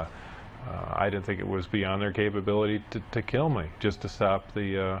I didn't think it was beyond their capability to kill me, just to stop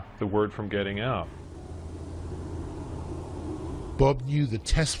the word from getting out. Bob knew the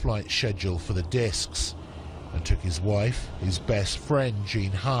test flight schedule for the discs and took his wife, his best friend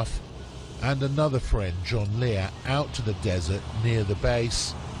Gene Huff, and another friend John Lear out to the desert near the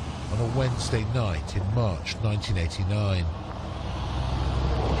base on a Wednesday night in March 1989.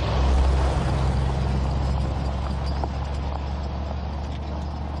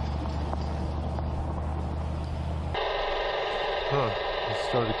 Huh, it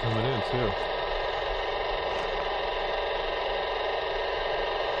started coming in too.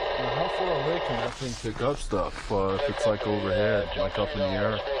 How far away can that thing pick up stuff if it's like overhead, like up in the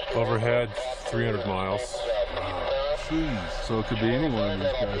air? Overhead, 300 miles. Jeez, so it could be any one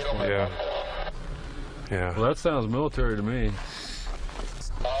of these guys. Yeah. Yeah. Well, that sounds military to me.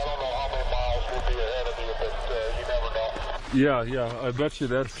 Yeah, I bet you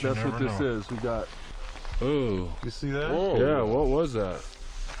that's what this is. We got. Oh. You see that? Whoa. Yeah, what was that?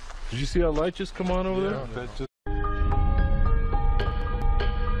 Did you see that light just come on over there? That just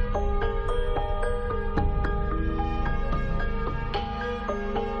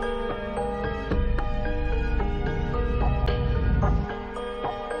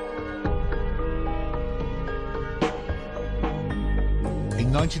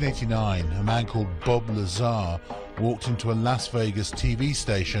In 1989, a man called Bob Lazar walked into a Las Vegas TV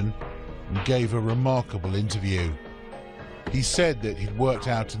station and gave a remarkable interview. He said that he'd worked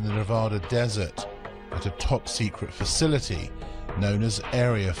out in the Nevada desert at a top-secret facility known as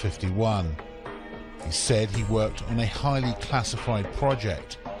Area 51. He said he worked on a highly classified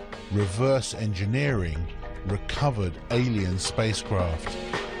project, reverse engineering recovered alien spacecraft.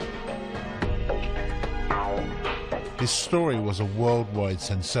 His story was a worldwide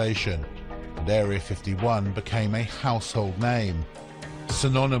sensation, and Area 51 became a household name,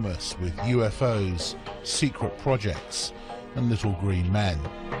 synonymous with UFOs, secret projects, and little green men.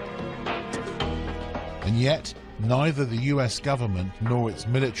 And yet, neither the US government nor its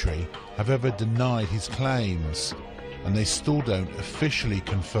military have ever denied his claims, and they still don't officially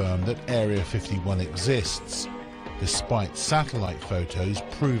confirm that Area 51 exists, despite satellite photos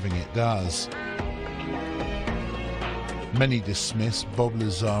proving it does. Many dismiss Bob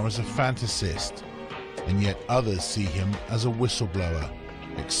Lazar as a fantasist, and yet others see him as a whistleblower,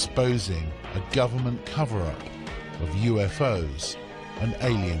 exposing a government cover-up of UFOs and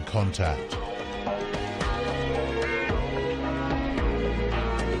alien contact.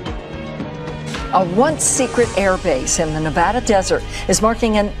 A once secret airbase in the Nevada desert is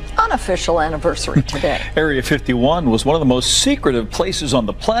marking an unofficial anniversary today. Area 51 was one of the most secretive places on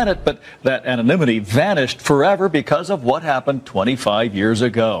the planet, but that anonymity vanished forever because of what happened 25 years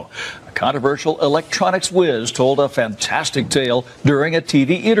ago. A controversial electronics whiz told a fantastic tale during a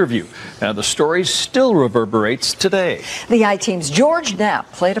TV interview, and the story still reverberates today. The I-Team's George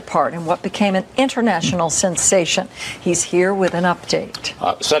Knapp played a part in what became an international sensation. He's here with an update.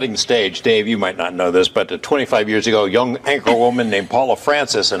 Setting the stage, Dave, you might not know this, but 25 years ago, a young anchorwoman named Paula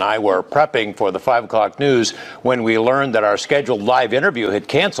Francis and I were prepping for the 5 o'clock news when we learned that our scheduled live interview had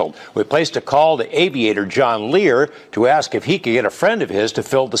canceled. We placed a call to aviator John Lear to ask if he could get a friend of his to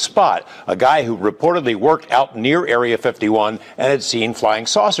fill the spot, a guy who reportedly worked out near Area 51 and had seen flying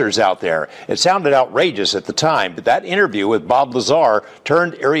saucers out there. It sounded outrageous at the time, but that interview with Bob Lazar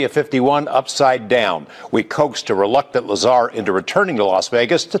turned Area 51 upside down. We coaxed a reluctant Lazar into returning to Las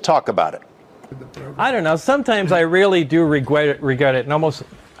Vegas to talk about it. I don't know. Sometimes I really do regret it, and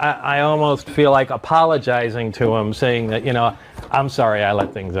I almost feel like apologizing to him, saying that, you know, I'm sorry I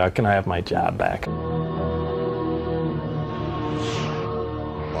let things out. Can I have my job back?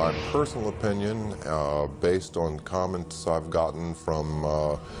 My personal opinion, based on comments I've gotten from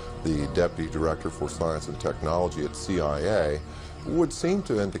the Deputy Director for Science and Technology at CIA, would seem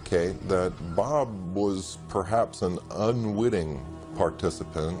to indicate that Bob was perhaps an unwitting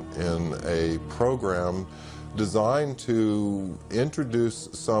participant in a program designed to introduce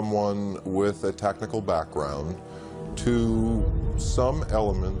someone with a technical background to some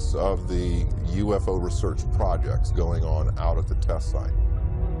elements of the UFO research projects going on out at the test site.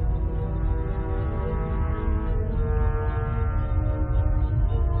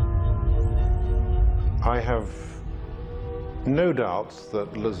 I have no doubts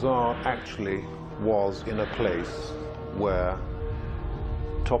that Lazar actually was in a place where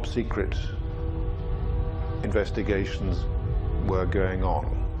top secret investigations were going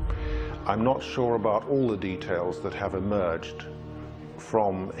on. I'm not sure about all the details that have emerged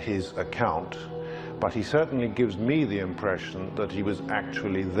from his account, but he certainly gives me the impression that he was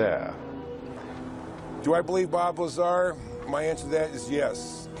actually there. Do I believe Bob Lazar? My answer to that is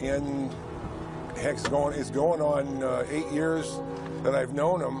yes. And heck, it's going on 8 years that I've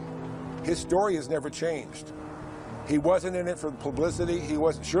known him. His story has never changed. He wasn't in it for the publicity. He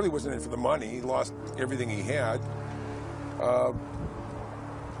surely wasn't in it for the money. He lost everything he had.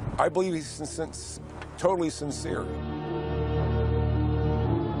 I believe he's totally sincere.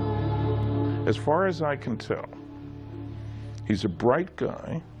 As far as I can tell, he's a bright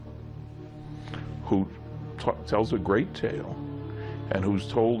guy who tells a great tale and who's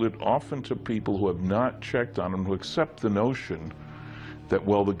told it often to people who have not checked on him, who accept the notion that,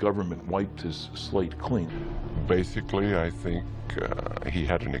 well, the government wiped his slate clean. Basically, I think he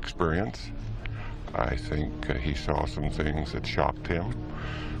had an experience. I think he saw some things that shocked him,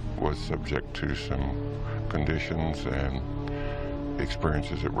 was subject to some conditions and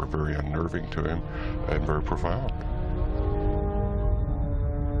experiences that were very unnerving to him and very profound.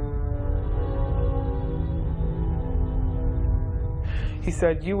 He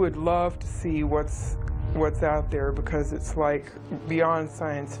said, you would love to see what's out there because it's like beyond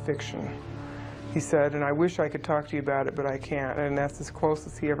science fiction. He said, and I wish I could talk to you about it, but I can't. And that's as close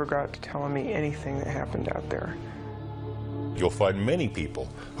as he ever got to telling me anything that happened out there. You'll find many people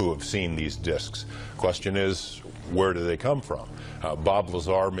who have seen these discs. Question is, where do they come from? Bob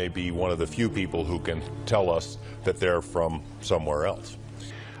Lazar may be one of the few people who can tell us that they're from somewhere else.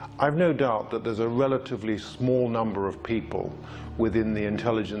 I've no doubt that there's a relatively small number of people within the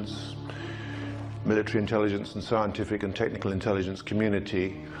intelligence, military intelligence and scientific and technical intelligence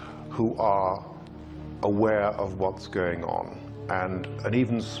community who are aware of what's going on, and an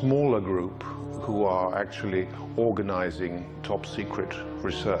even smaller group who are actually organizing top secret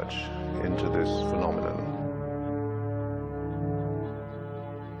research into this phenomenon.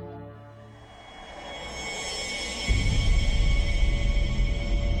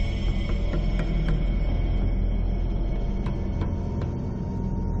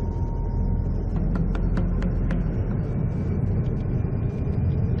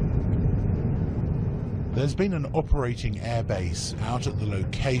 There's been an operating airbase out at the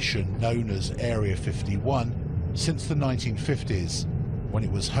location known as Area 51 since the 1950s, when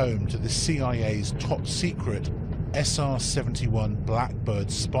it was home to the CIA's top secret SR-71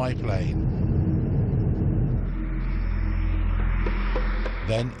 Blackbird spy plane.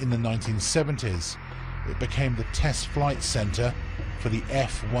 Then in the 1970s, it became the test flight center for the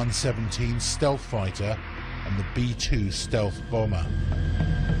F-117 stealth fighter and the B-2 stealth bomber.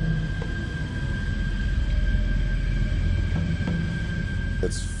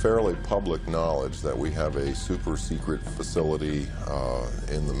 It's fairly public knowledge that we have a super secret facility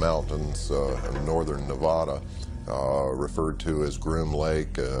in the mountains in northern Nevada, referred to as Groom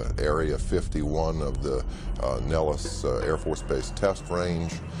Lake, Area 51 of the Nellis Air Force Base Test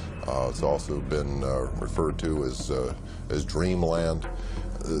Range. It's also been referred to as Dreamland.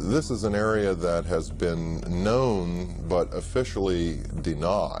 This is an area that has been known but officially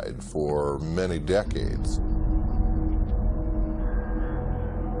denied for many decades.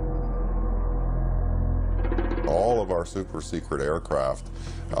 All of our super secret aircraft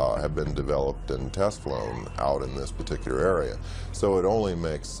have been developed and test flown out in this particular area. So it only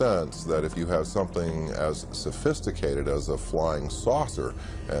makes sense that if you have something as sophisticated as a flying saucer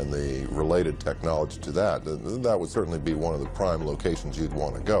and the related technology to that, that would certainly be one of the prime locations you'd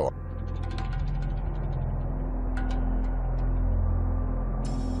want to go.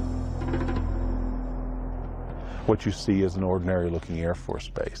 What you see is an ordinary looking Air Force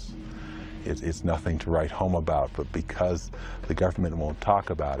base. It's nothing to write home about, but because the government won't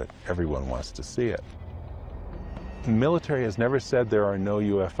talk about it, everyone wants to see it. The military has never said there are no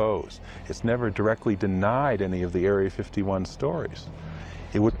UFOs. It's never directly denied any of the Area 51 stories.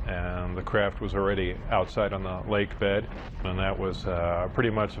 And the craft was already outside on the lake bed, and that was pretty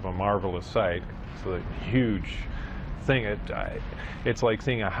much of a marvelous sight. It's a huge thing. It's like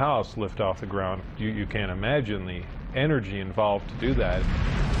seeing a house lift off the ground. You can't imagine the energy involved to do that.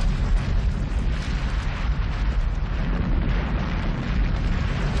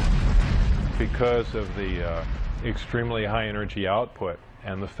 Because of the extremely high energy output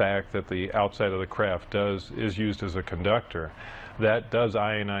and the fact that the outside of the craft is used as a conductor, that does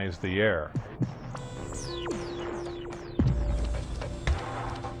ionize the air.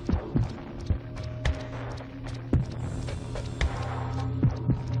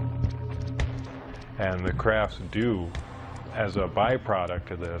 And the crafts do, as a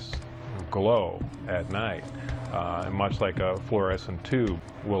byproduct of this, glow at night, much like a fluorescent tube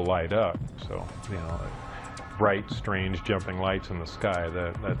will light up. So, you know, bright, strange, jumping lights in the sky,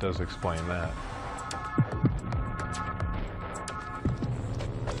 that does explain that.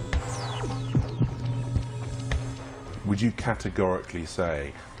 Would you categorically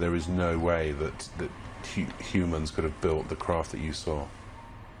say there is no way that humans could have built the craft that you saw?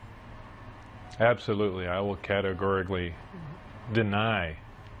 Absolutely. I will categorically deny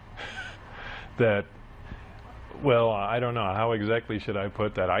that. Well, I don't know. How exactly should I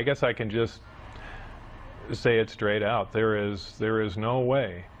put that? I guess I can just say it straight out. There is no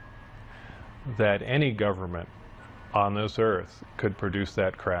way that any government on this earth could produce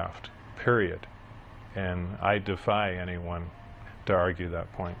that craft, period. And I defy anyone to argue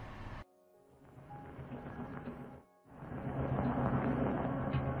that point.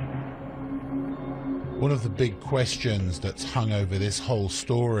 One of the big questions that's hung over this whole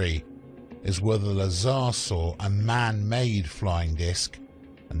story is whether Lazar saw a man-made flying disc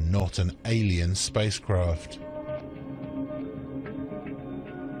and not an alien spacecraft.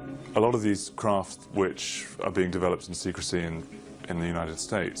 A lot of these crafts which are being developed in secrecy in the United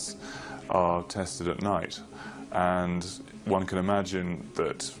States are tested at night, and one can imagine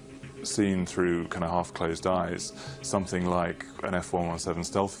that seen through kind of half-closed eyes, something like an F-117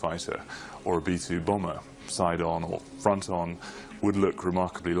 stealth fighter or a B-2 bomber, side-on or front-on, would look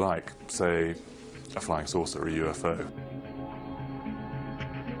remarkably like, say, a flying saucer or a UFO.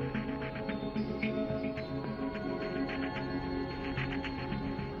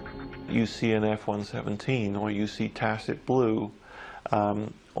 You see an F-117, or you see tacit blue,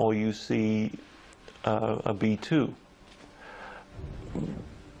 or you see a B-2.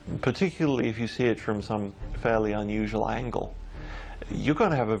 Particularly if you see it from some fairly unusual angle, you're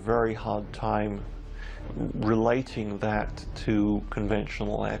going to have a very hard time relating that to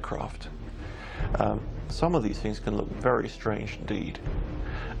conventional aircraft. Some of these things can look very strange indeed.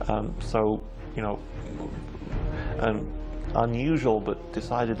 So, you know, an unusual but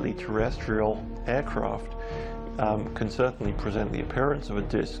decidedly terrestrial aircraft can certainly present the appearance of a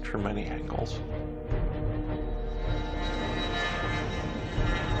disk from many angles.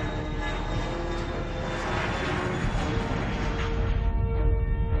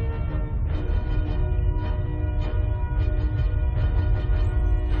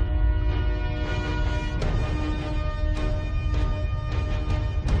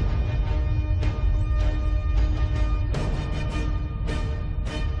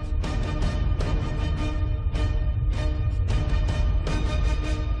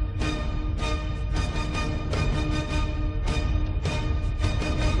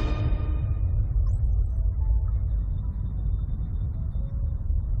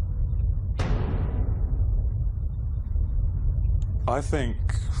 I think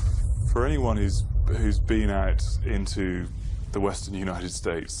for anyone who's been out into the western United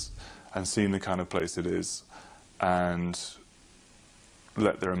States and seen the kind of place it is and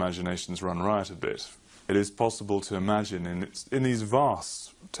let their imaginations run riot a bit, it is possible to imagine in these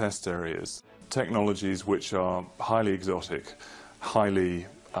vast test areas technologies which are highly exotic, highly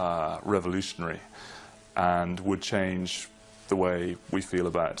revolutionary, and would change the way we feel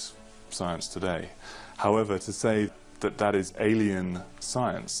about science today. However, to say that that is alien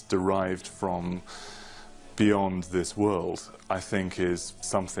science derived from beyond this world, I think is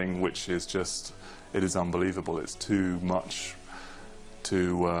something which is just, it is unbelievable. It's too much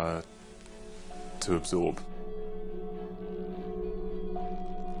to absorb.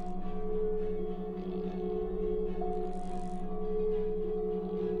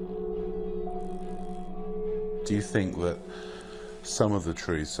 Do you think that some of the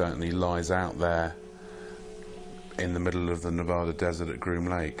truth certainly lies out there in the middle of the Nevada desert at Groom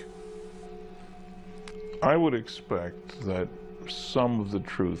Lake? I would expect that some of the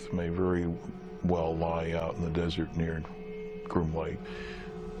truth may very well lie out in the desert near Groom Lake.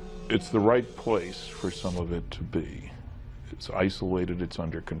 It's the right place for some of it to be. It's isolated, it's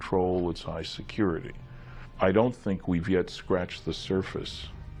under control, it's high security. I don't think we've yet scratched the surface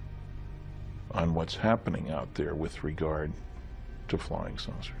on what's happening out there with regard to flying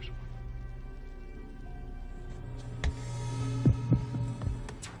saucers.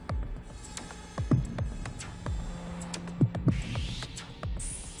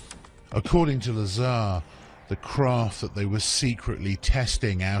 According to Lazar, the craft that they were secretly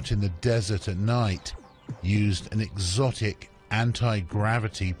testing out in the desert at night used an exotic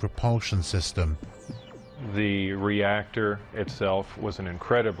anti-gravity propulsion system. The reactor itself was an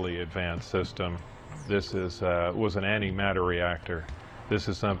incredibly advanced system. This was an antimatter reactor, This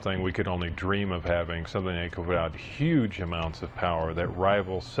is something we could only dream of having, something that could put out huge amounts of power that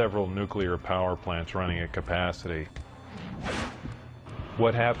rivals several nuclear power plants running at capacity.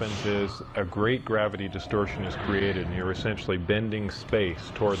 What happens is a great gravity distortion is created, and you're essentially bending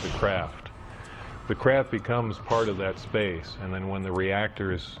space toward the craft. The craft becomes part of that space, and then when the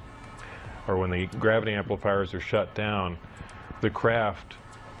reactors, or when the gravity amplifiers are shut down, the craft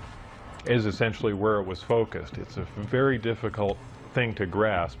is essentially where it was focused. It's a very difficult thing to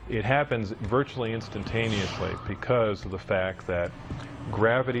grasp. It happens virtually instantaneously because of the fact that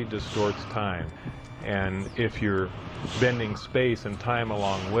gravity distorts time. And if you're bending space and time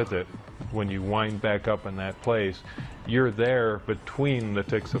along with it, when you wind back up in that place, you're there between the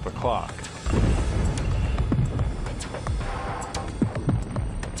ticks of a clock.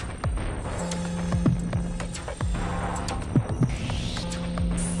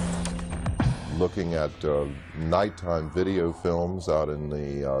 Looking at nighttime video films out in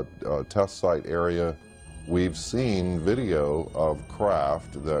the test site area, we've seen video of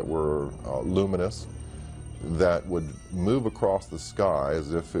craft that were luminous, that would move across the sky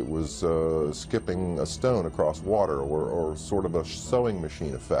as if it was skipping a stone across water, or sort of a sewing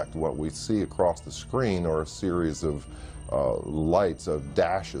machine effect. What we see across the screen are a series of lights, of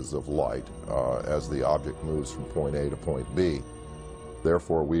dashes of light, as the object moves from point A to point B.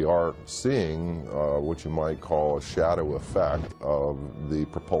 Therefore, we are seeing what you might call a shadow effect of the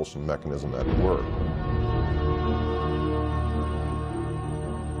propulsion mechanism at work.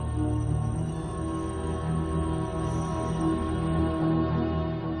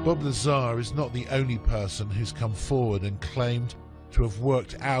 Bob Lazar is not the only person who's come forward and claimed to have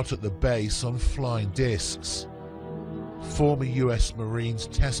worked out at the base on flying discs. Former US Marines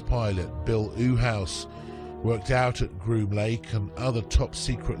test pilot Bill Uhouse worked out at Groom Lake and other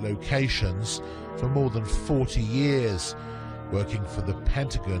top-secret locations for more than 40 years, working for the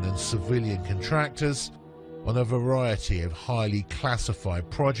Pentagon and civilian contractors on a variety of highly classified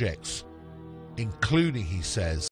projects, including, he says,